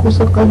loob ko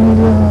sa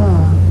kanila.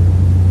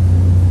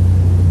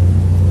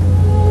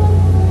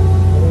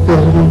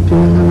 Pero nung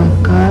pinanganak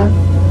ka,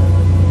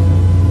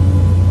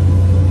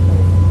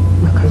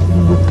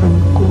 nakalimutan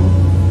ko.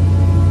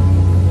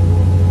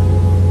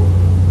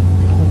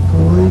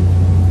 Boy,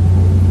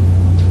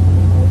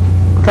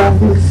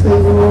 dahil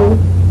sa'yo,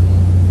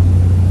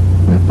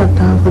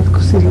 napatawad ko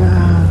sila.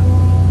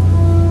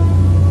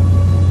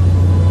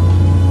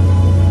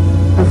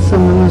 At sa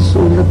mga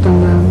sulatan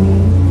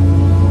namin,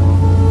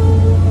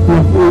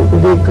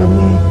 nag-uuli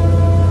kami.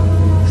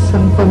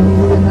 Isang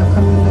pamilya na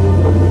kami ngayon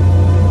ulit.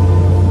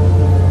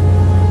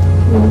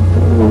 ginagawa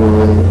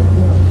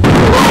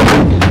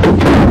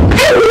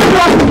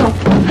mo dito?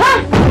 Ha?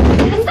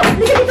 Halika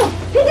dito!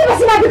 Hindi ba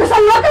sinabi ko sa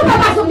iyo kang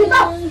papasok dito?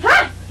 Ha?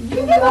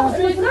 Hindi ba ako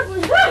sinusunod?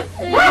 Ha?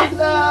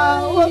 Ha?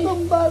 Huwag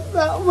kang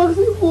bata. Huwag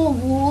si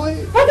Buboy.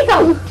 At ikaw,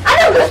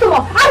 anong gusto mo?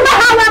 Ang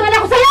mahawangan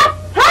ako sa'yo?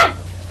 Ha?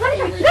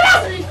 Halika!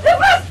 Labas!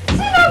 Labas!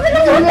 Sinabi na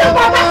huwag kang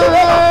papasok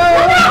dito!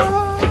 Labas!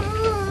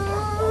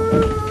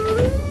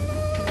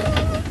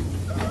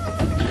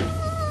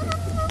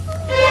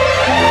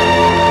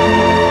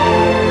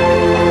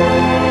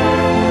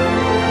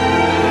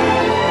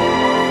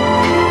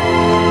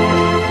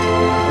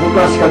 Anong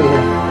klase kami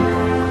na?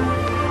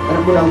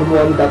 Anak mo na ang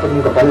gumawa ng dapat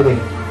mong kapalan eh.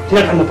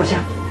 Sinakal mo pa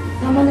siya.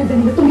 Tama na,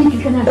 Danilo. Tumigil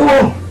ka na.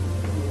 Oo!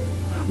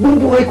 Buong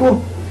buhay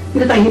ko,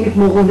 pinatahimik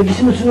mo ko,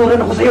 nagsisunod-sunuran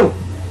ako sa'yo.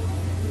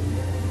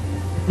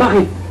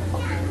 Bakit?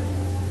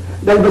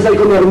 Dahil ba sa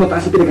ikaw meron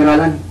mataas sa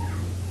pinag-aralan?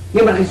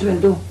 May malaking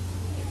sweldo.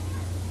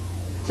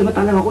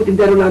 Samantalang ako,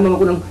 tindero lamang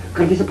ako ng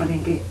karne sa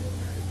palengke.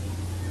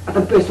 At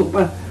ang pwesto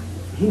ko pa,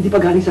 hindi pa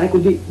galing sa akin,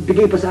 kundi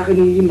bigay pa sa akin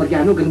ni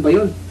Mariano, ganun ba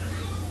yun?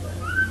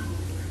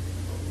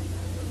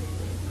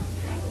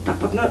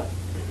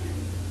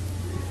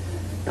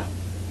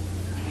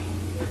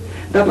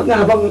 Dapat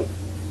nga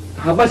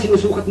habang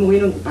sinusukat mo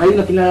ngayon tayo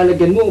na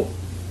kinalalagyan mo,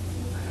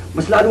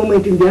 mas lalo mo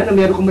maintindihan na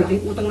meron kang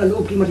malaking utang na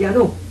loob kay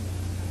Mariano.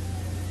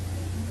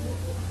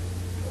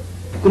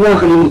 Kung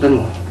nakakalimutan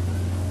mo,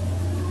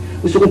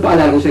 gusto kong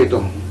paalala ko sa ito,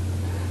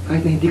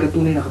 kahit na hindi ka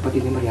tunay na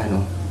kapatid ni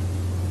Mariano,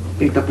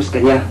 pinagtapos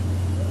ka niya.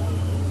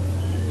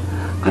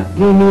 At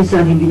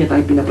minsan hindi niya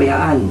tayo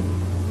pinapayaan.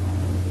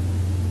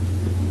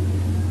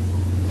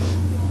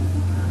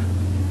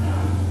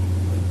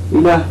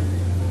 Mila,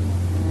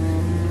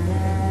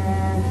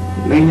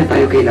 ngayon na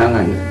tayo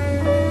kailangan.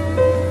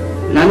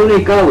 Lalo na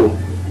ikaw.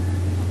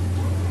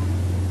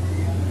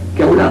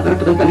 Kaya wala ka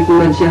rapatang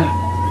talikuran siya.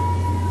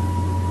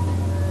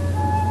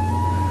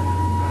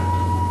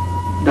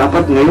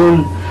 Dapat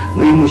ngayon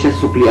mo siya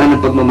suklian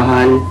ng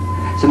pagmamahal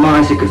sa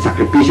mga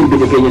sakripisyong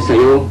binigay niya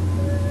sa'yo.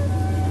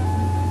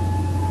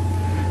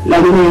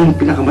 Lalo na yung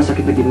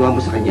pinakamasakit na ginawa mo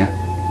sa kanya.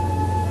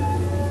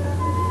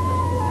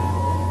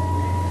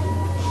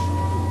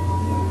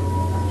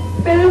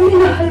 Pero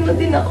minahal mo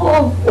din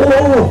ako.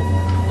 Oo!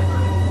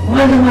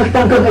 Mahal na mahal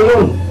hanggang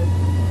ngayon.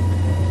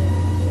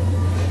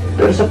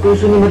 Pero sa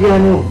puso ni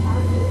Mariano,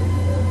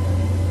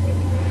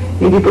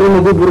 hindi pa rin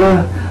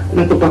mabubura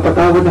ng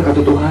pagpapatawad ng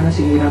katotohanan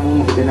sinira mo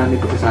ang maganda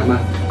namin pagkasama,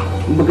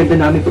 ang maganda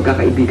namin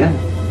pagkakaibigan.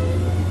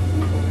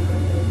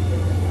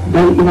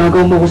 Dahil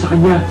inagaw mo ko sa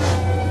kanya.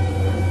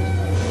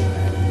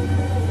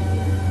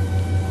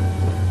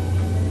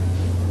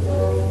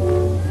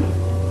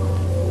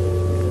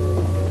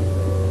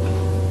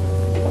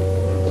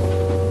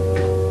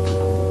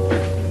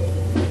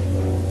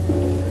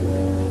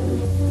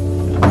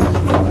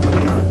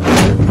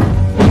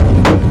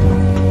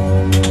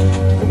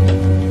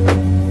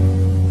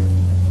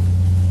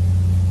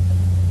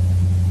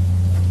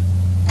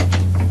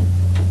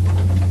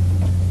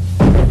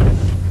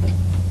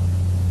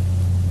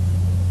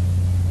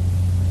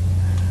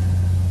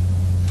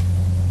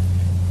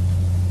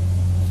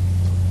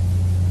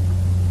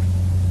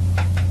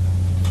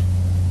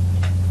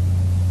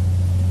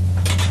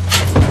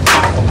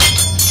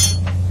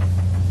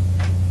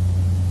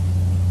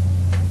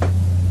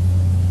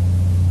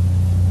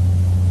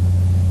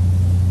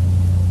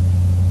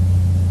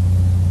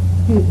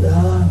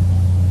 Mila.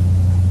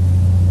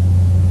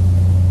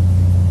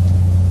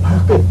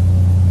 Bakit?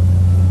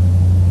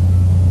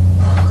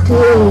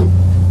 Bakit?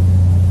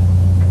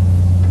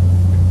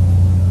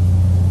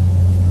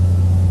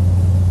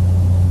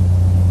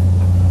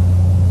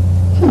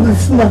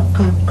 Mas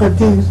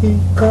nakakadiri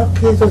ka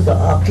kaysa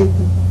sa akin.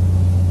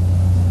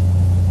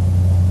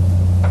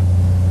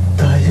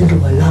 Dahil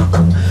wala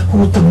kang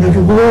utang na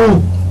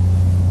loob.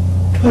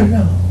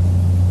 Wala.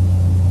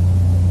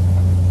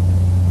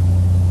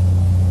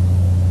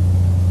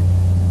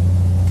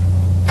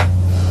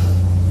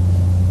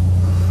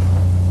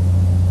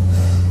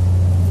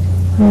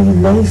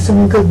 Lang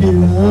isang gabi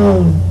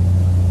lang.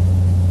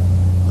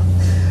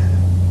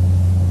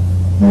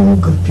 Yung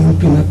gabing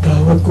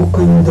pinatawad ko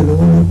kayong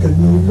dalawa ng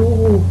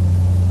Danilo.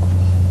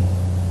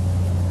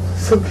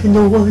 Sa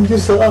ginawa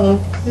niyo sa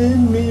akin,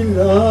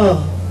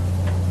 Mila.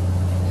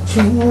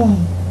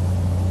 June.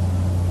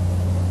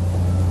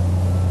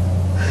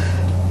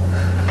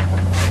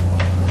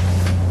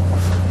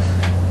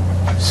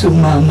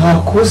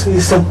 Sumama ako sa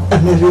isang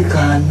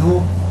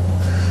Amerikano.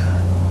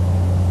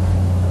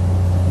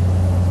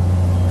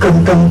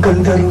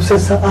 Gandang-ganda rin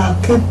siya sa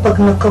akin pag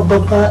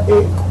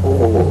nakababae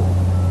ko.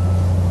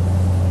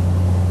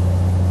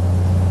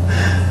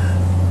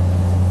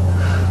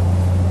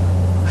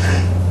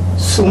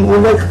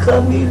 Sumulat ka,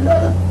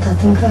 Mila.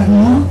 Tatandaan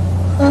mo?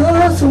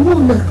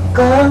 Sumulat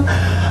ka.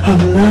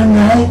 Ang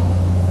nanay,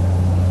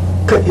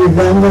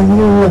 kailangan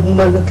niyo ng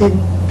malaking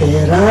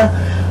pera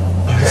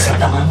para sa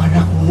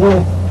panganganak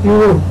mo.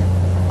 Yun.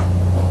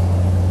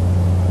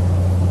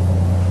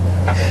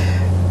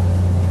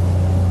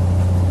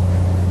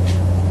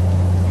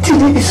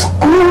 Tiniis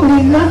ko,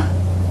 Mila.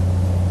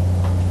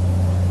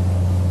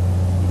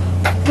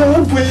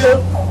 Baboy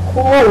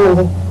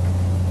ako.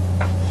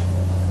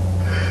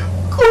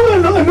 Kung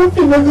ano-ano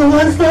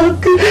pinagawa sa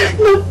akin,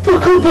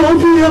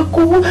 napakababoy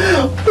ako.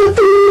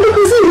 Patuloy na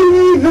kasi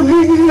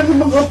hingi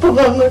ng mga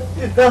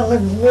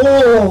pangangailangan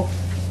mo.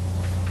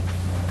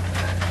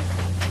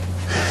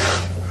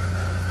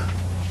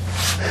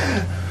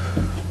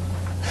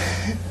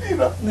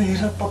 Hirap na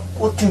hirap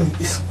ako,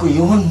 tiniis ko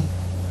yun.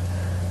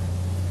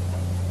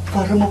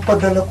 Para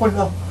mapadala ko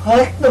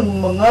lahat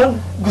ng mga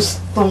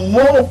gusto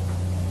mo.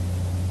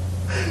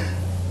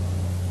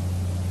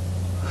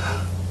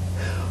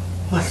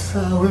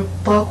 Masawi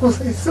pa ako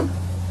sa isang...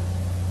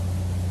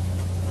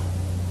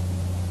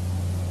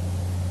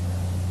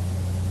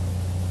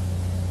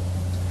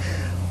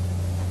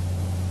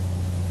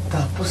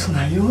 Tapos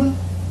ngayon,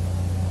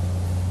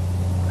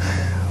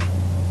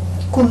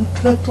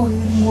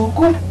 kontratuhin mo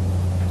ko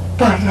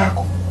para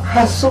ako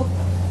hasok.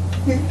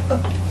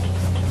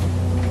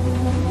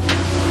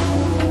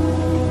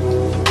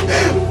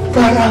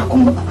 Para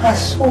ako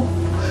maasok.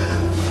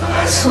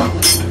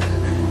 Asok.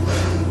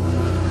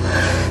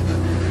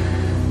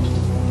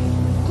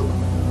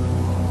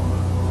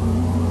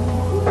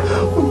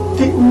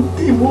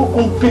 Unti-unti mo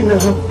akong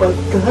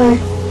pinapatay.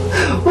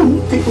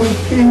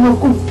 Unti-unti mo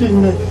akong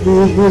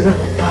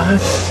pinahihirapan.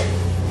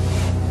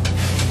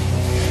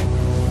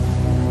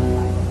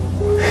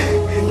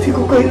 Hindi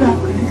ko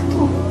kailangan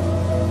ito.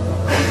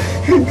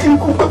 Hindi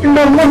ko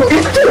kailangan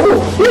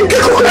ito. Hindi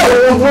ko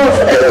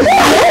kailangan.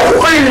 Hindi ko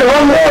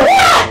kailangan.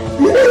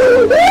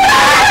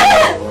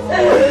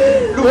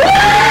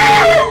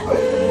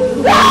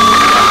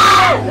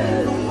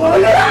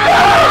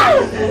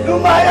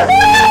 Lumayas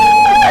ka!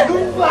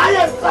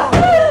 Lumayas ka!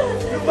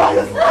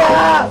 Lumayas ka!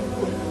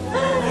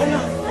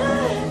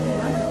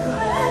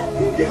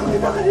 Hindi ko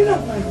kita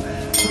kailangan.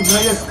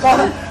 Lumayas ka!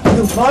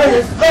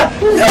 Lumayas ka!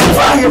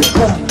 Lumayas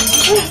ka!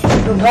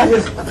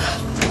 Lumayas ka!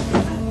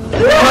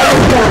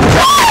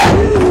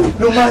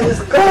 Lumayas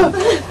ka!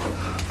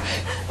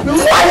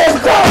 Lumayas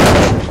ka!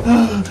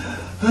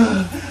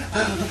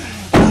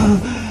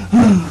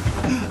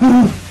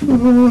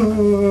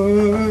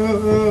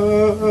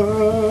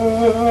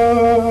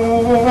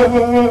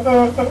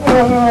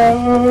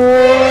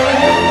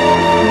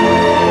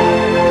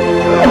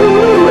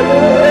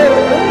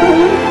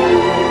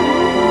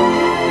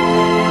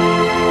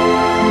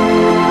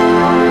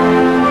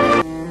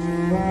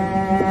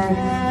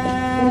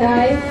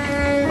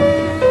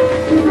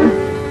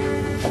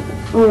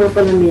 Oo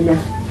pala, Mila.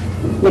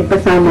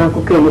 Nagpasama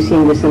ako kay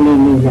Lucinda sa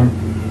Maynila.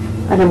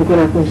 Alam ko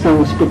na kung saan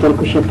hospital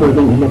ko siya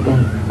pwedeng ilagay.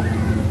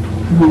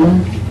 Mila,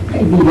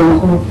 kaibigan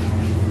ko.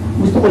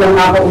 Gusto ko lang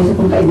makausap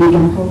ang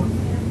kaibigan ko.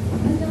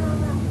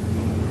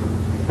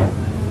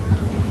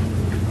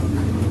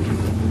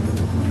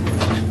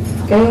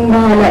 Kayong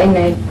bahala,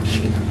 Inay.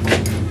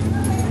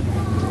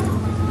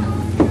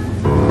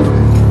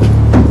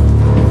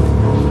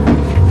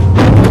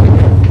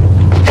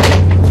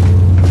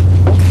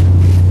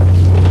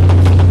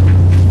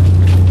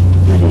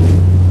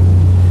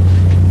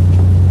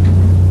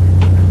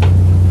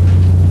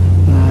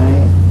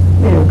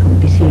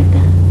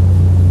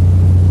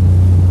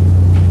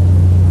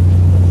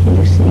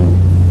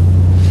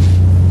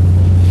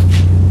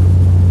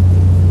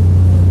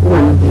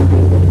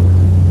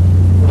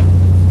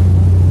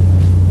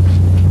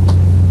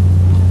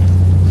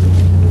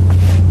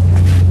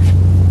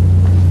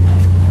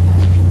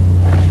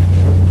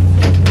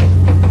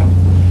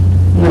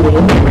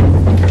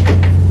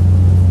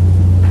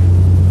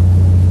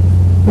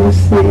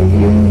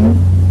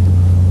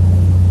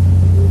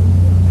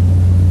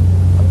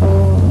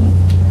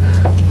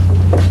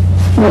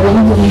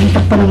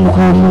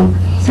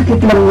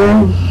 Sakit lang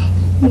yan.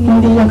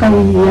 Hindi yan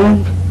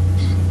kahihiyan.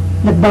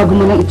 Nagbago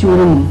mo ng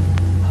itsura mo.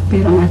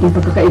 Pero ang ating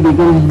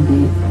pagkakaibigan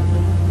hindi.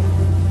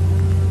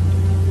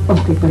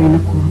 Okay pa rin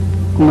ako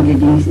kung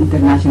magiging Miss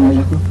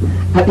International ako.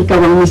 At ikaw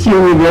ang Miss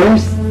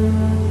Universe.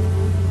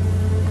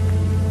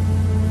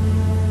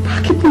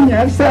 Bakit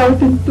nangyari sa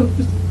atin to?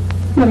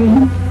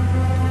 Marina,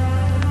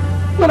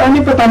 marami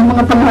pa tayong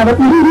mga pangarap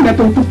na hindi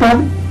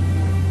natutupad.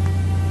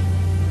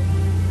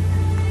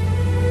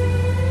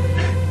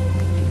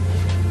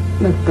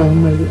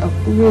 Nagkamali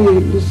ako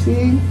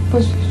Lucy.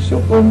 Pasensya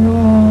ko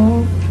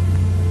na.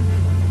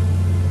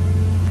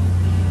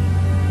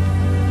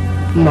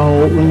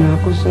 Mauuna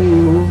ako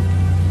sa'yo.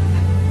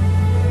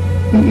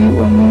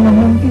 Iiwan mo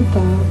naman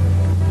kita.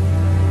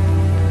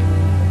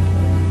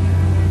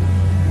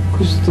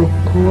 Gusto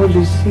ko,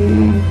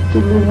 Lucy.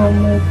 Tulungan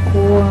mo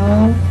ko,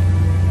 ha?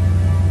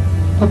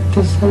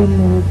 Pagdasal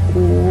mo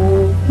ko.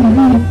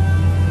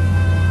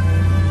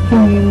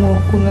 Hingi mo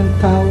ko ng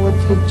tawad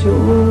sa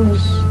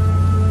Diyos.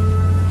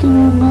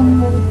 Tulungan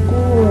mo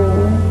ko.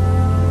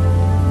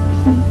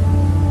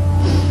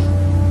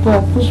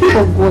 Tapos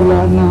pag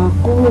wala na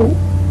ako,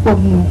 huwag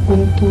mo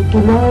kong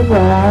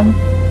tutularan.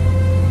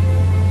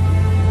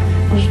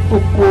 Gusto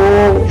ko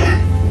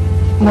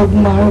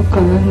magmahal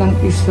ka lang ng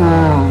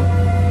isa.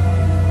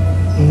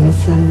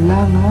 Minsan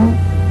lang, ha?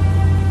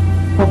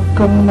 Huwag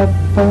kang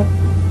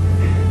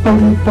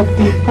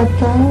magpalipat-lipat,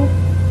 ha?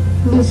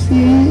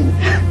 Susi.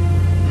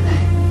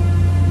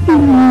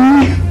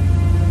 Mahal.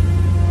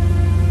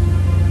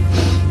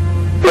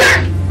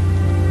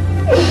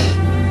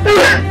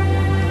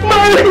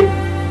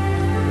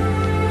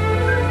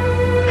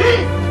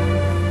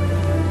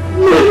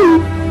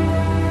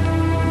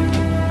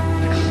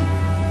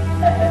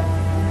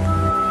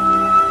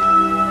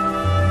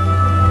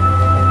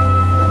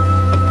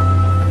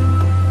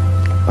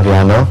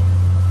 Mariano?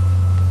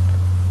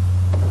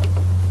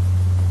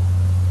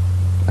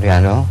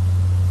 Mariano?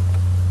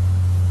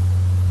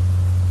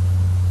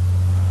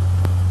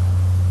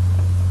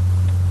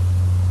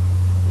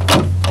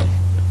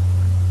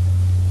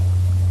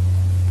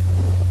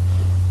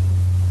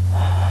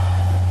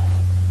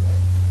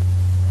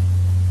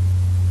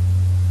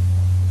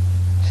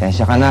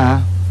 Pasensya ka na, ha?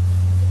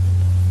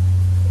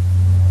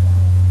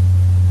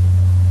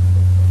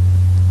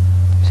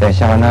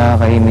 Pasensya ka na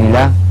kay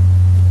Mila.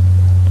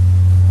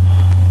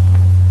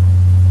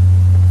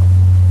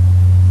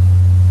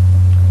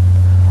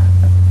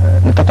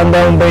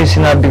 Natatanda mo ba yung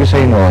sinabi ko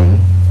sa'yo noon?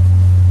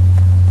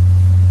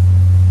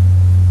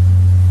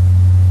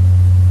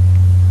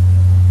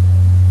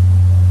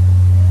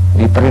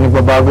 Hindi pa rin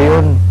nagbabago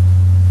yun.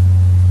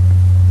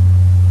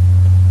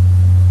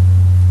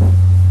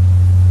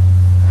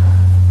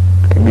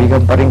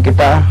 Kaibigan pa rin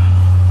kita.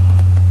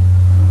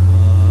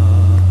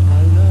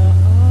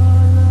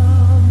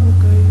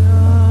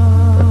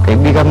 At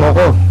kaibigan mo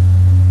ako.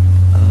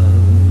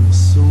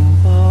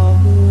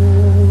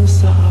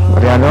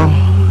 Mariano?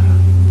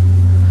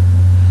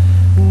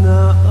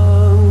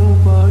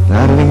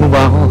 Narinig mo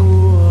ba ako?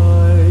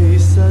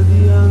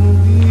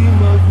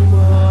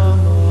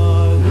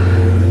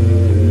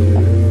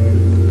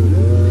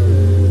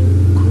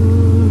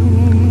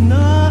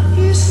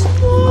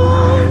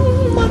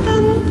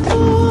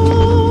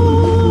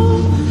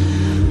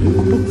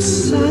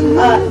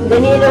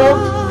 Danilo,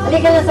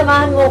 halika na,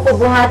 samahan mo ko,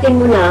 buhatin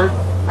mo na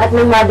at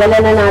nang madala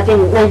na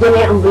natin, nandiyan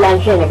na yung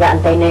ambulansya,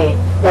 nag-aantay na eh.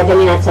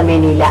 Dadalhin natin sa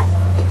Manila.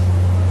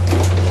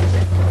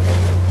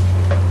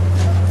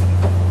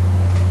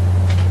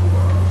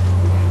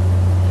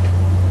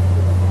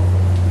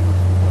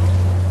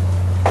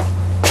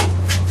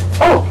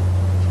 Oh!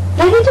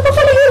 Nandito ka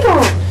pala dito!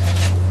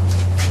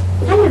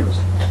 Ano?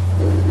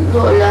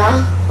 Lola?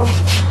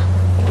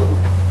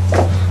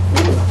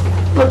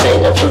 Patay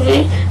na po si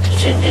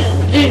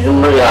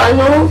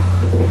Mariano.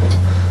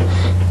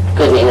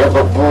 Kanina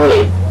pa po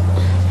eh.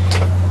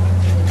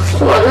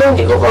 Gusto nga lang,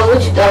 hindi ko kagad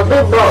si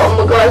tatay. Baka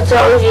mag-aat sa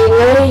aking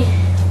ingay.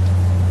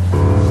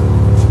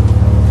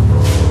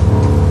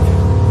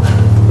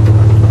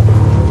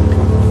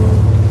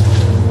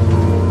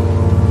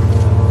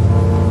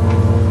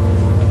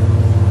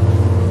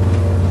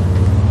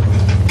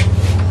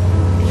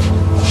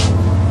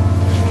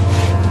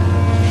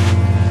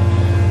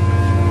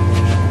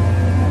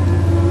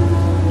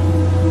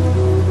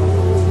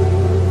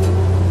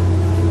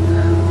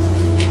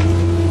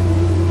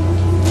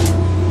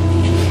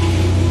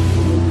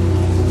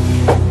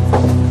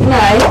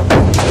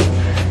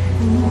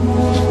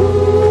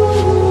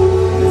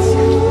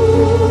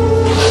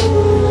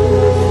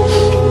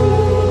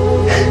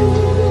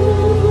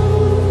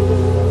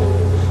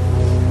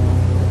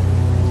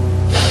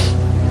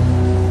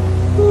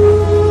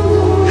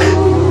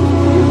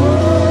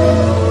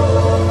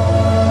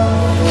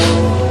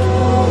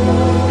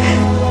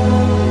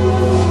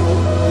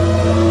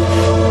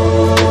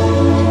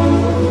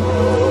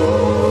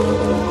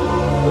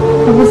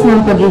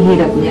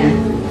 Paghihirap niya.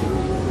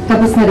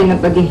 Tapos na rin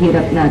ang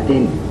paghihirap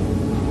natin.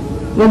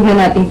 Huwag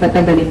na nating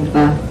patagalin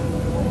pa.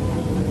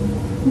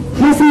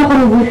 Mas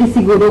makarubuti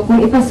siguro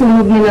kung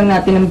ipasunog na lang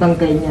natin ang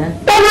bangkay niya.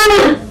 Tama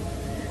na!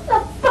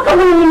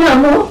 Napakamalina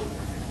mo!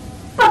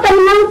 Patay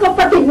mo ang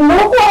kapatid mo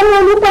kung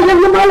ano pa lang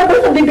lumalabas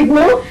sa bibig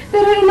mo!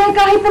 Pero inay,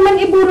 kahit naman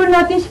iburo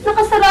natin siya,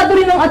 nakasarado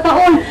rin ang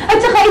ataon.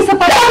 At saka isa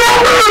pa... Tama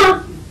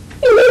na!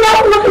 Hindi na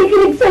ako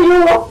makikinig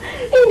sa'yo!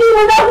 Hindi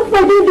mo na ako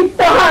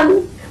madidiktahan!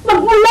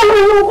 Magmula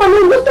ngayon kung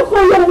anong gusto ko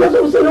yung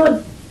masusunod.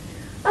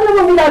 Alam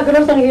mo,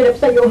 milagros ang hirap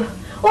sa'yo.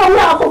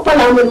 Wala ako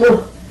palaman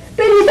mo.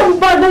 Pero isang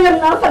bagay ang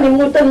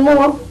nakalimutan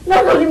mo.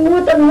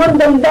 Nakalimutan mo ang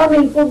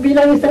damdamin ko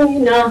bilang isang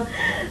ina.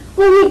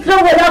 Kung ikaw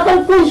wala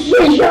kang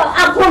konsyensya,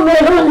 ako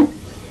meron.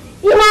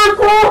 Ina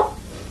ako!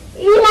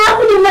 Ina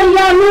ako ni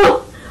Mariano!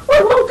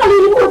 Huwag mong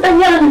kalilimutan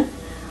yan.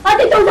 At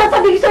itong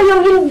sasabihin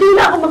sa'yo, hindi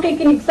na ako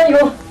makikinig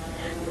sa'yo.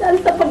 Dahil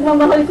sa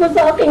pagmamahal ko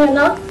sa aking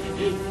anak,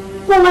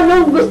 kung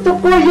anong gusto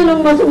ko, yun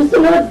ang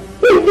masusunod.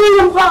 Hindi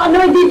yung kung ano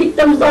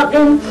ididikta mo sa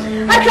akin.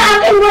 At sa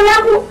akin, wala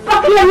akong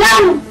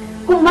pakialam.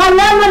 Kung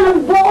malaman ng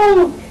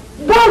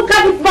buong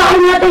kapitbahay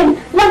natin,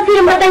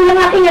 nagkimatay ng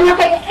aking anak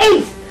kay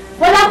AIDS.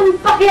 Wala akong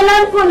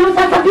pakialam kung anong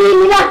sasabihin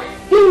nila.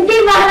 Hindi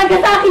mahalaga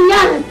sa akin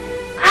yan.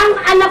 Ang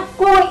anak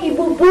ko,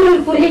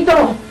 ibubulol ko rito.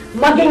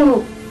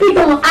 Maging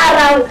 7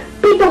 araw,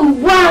 7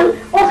 buwan,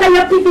 o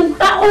kaya 7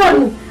 taon.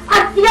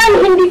 At yan,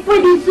 hindi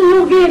pwedeng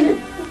sunugin.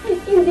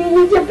 Hindi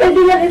niya siya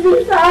pwede narisin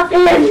sa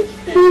akin.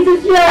 Dito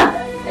siya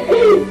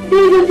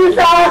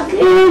sa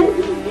akin.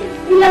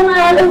 Ilang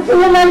araw ko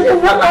wala siya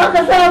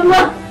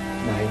makakasama.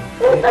 Nay?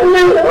 Utang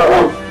na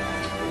loob.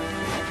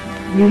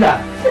 Mila!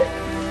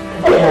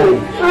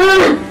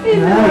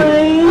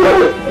 Inay.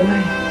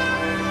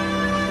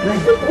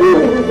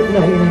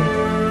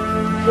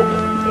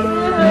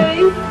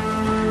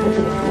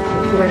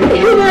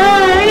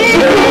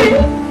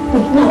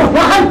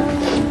 Wag!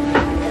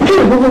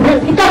 Kinubugan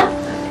kita!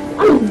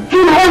 Ang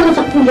ginawa mo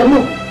sa kuya mo!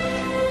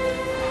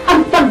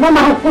 Ang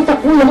pagmamahal ko sa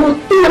kuya mo,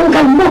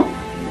 tinanggal mo!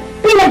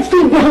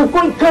 Pinagsilbihan ko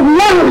ikaw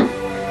lang!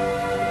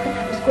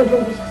 Tapos ko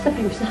yung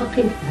sasabihin sa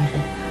akin.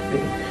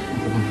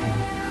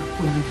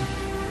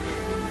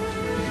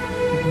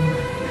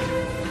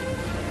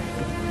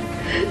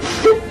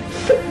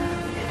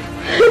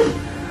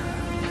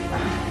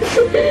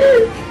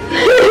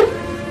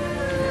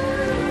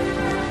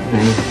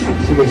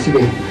 Nay,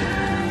 sige.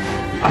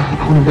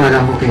 Ako nang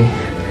bahala ko kay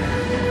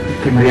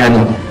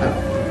Mariano.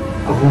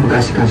 Ako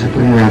mag-asikaso sa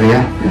nangyari,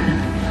 ha?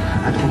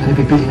 At ako na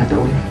napipili na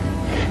taon.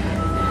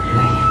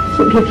 Nay.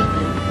 Sige.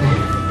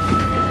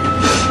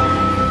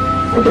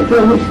 Ano ba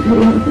ang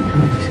sabihin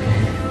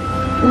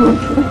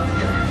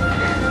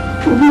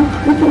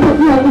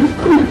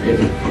ko?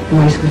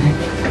 Umayos ko, Nay.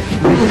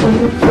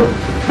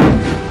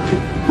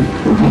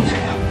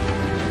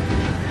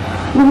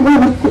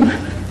 Nagbabat ko.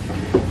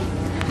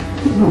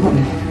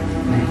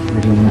 Nay,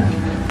 narinig na.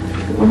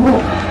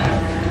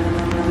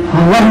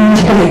 Hawakan mo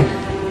si Kali.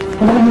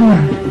 Hawakan mo na.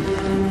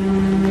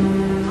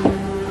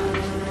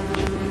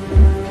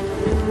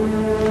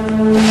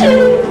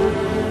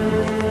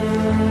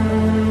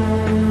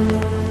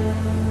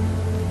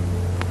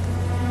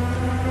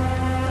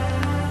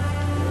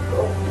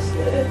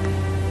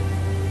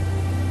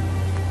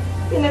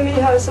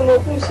 Pinamihasa mo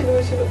kung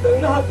sinusunod ang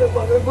lahat ng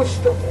mga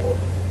gusto ko.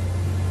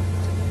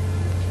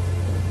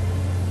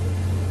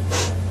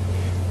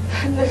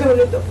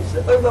 Nalunod ako sa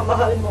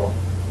pagmamahal mo.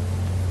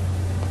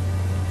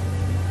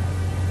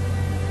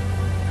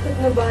 At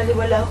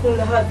nabaliwala akong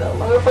lahat ang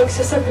mga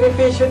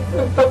pagsasakripisyo at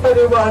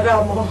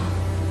pagpapariwara mo.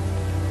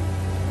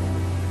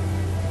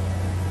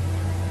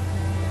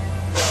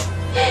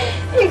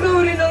 Ikaw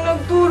rin ang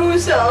nagturo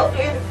sa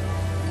akin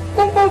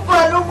kung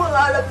paano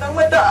mangarap ng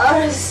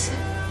mataas.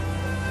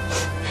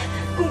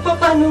 Kung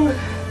paano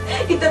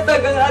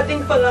itatag ang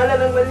ating pangalan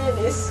ng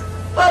malinis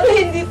para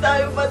hindi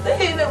tayo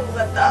patayin ng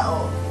mga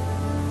tao.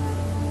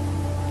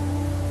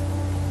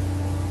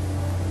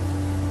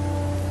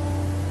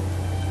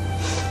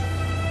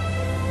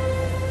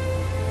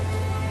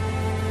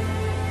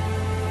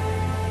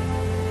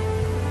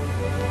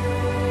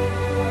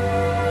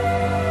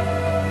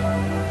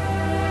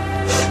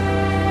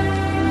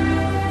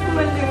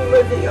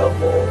 Maling-mali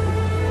ako.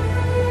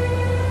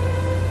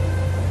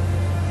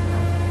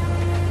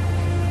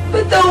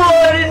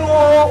 Patawarin mo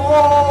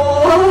ako!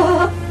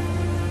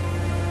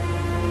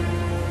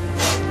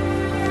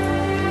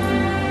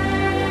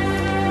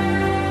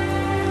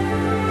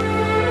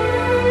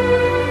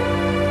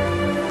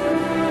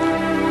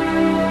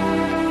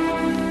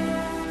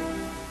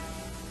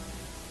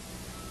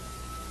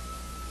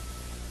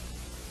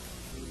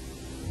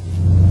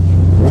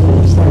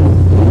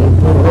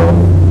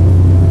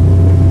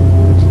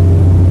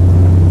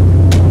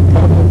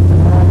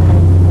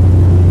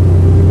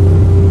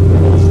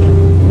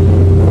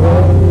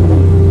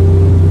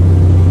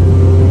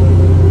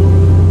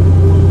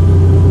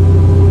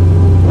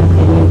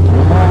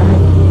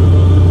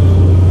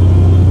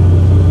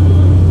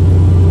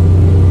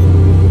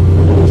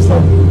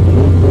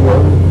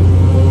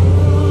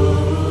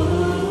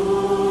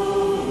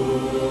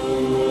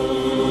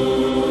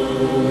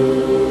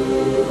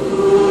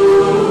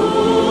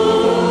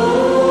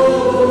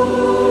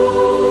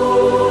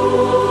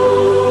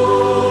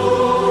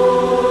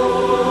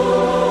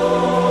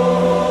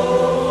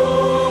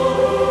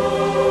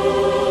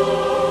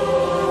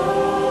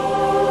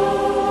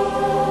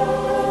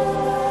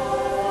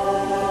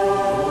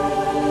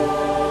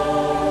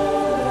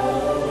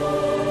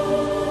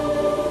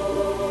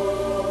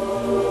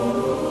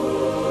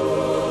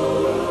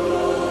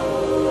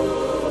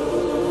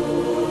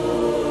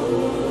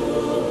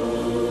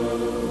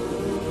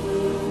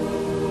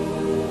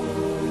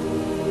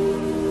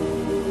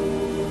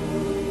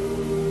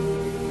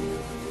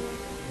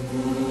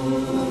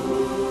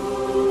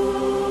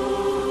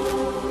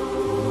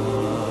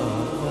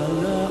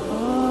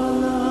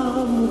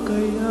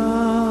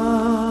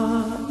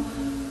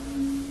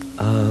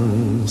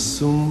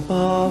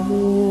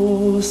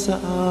 sa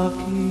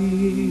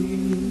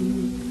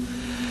akin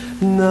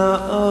na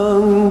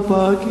ang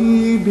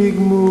pag-ibig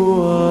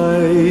mo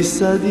ay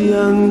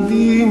sadyang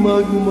di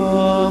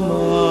magmamaling.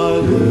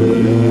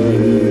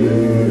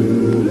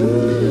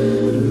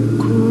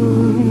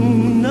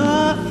 Kung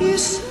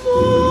nais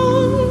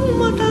mong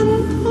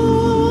matanto,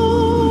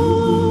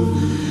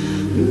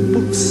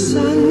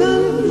 buksan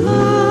ang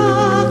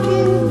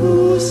aking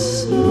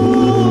puso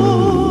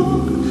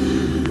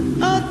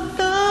at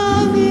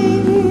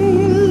tanging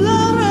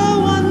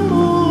larawan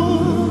mo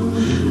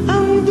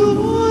ang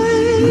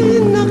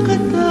do'y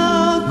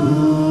nakatago.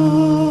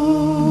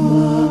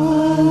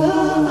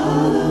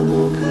 Maalaala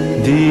mo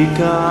kaya di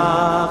ka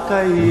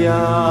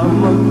kaya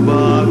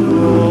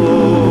magbago.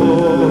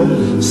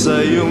 sa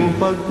iyong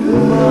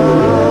pagmamahal.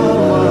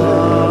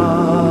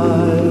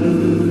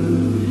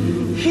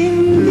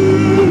 Hindi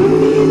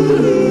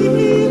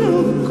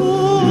hinihirap ko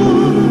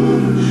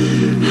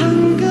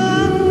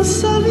hanggang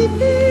sa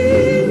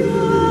libingan.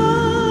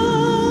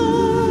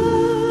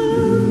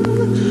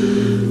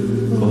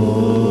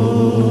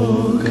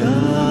 O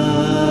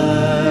kay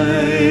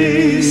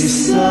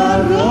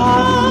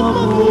sarap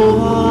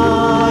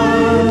mabuhay,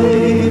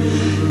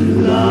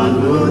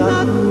 lalo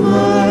na't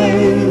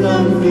may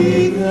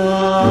lambingan.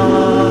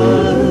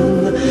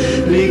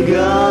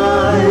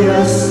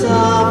 Ligaya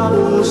sa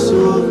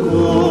puso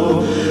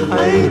ko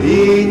ay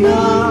di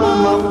na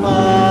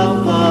mapapagod.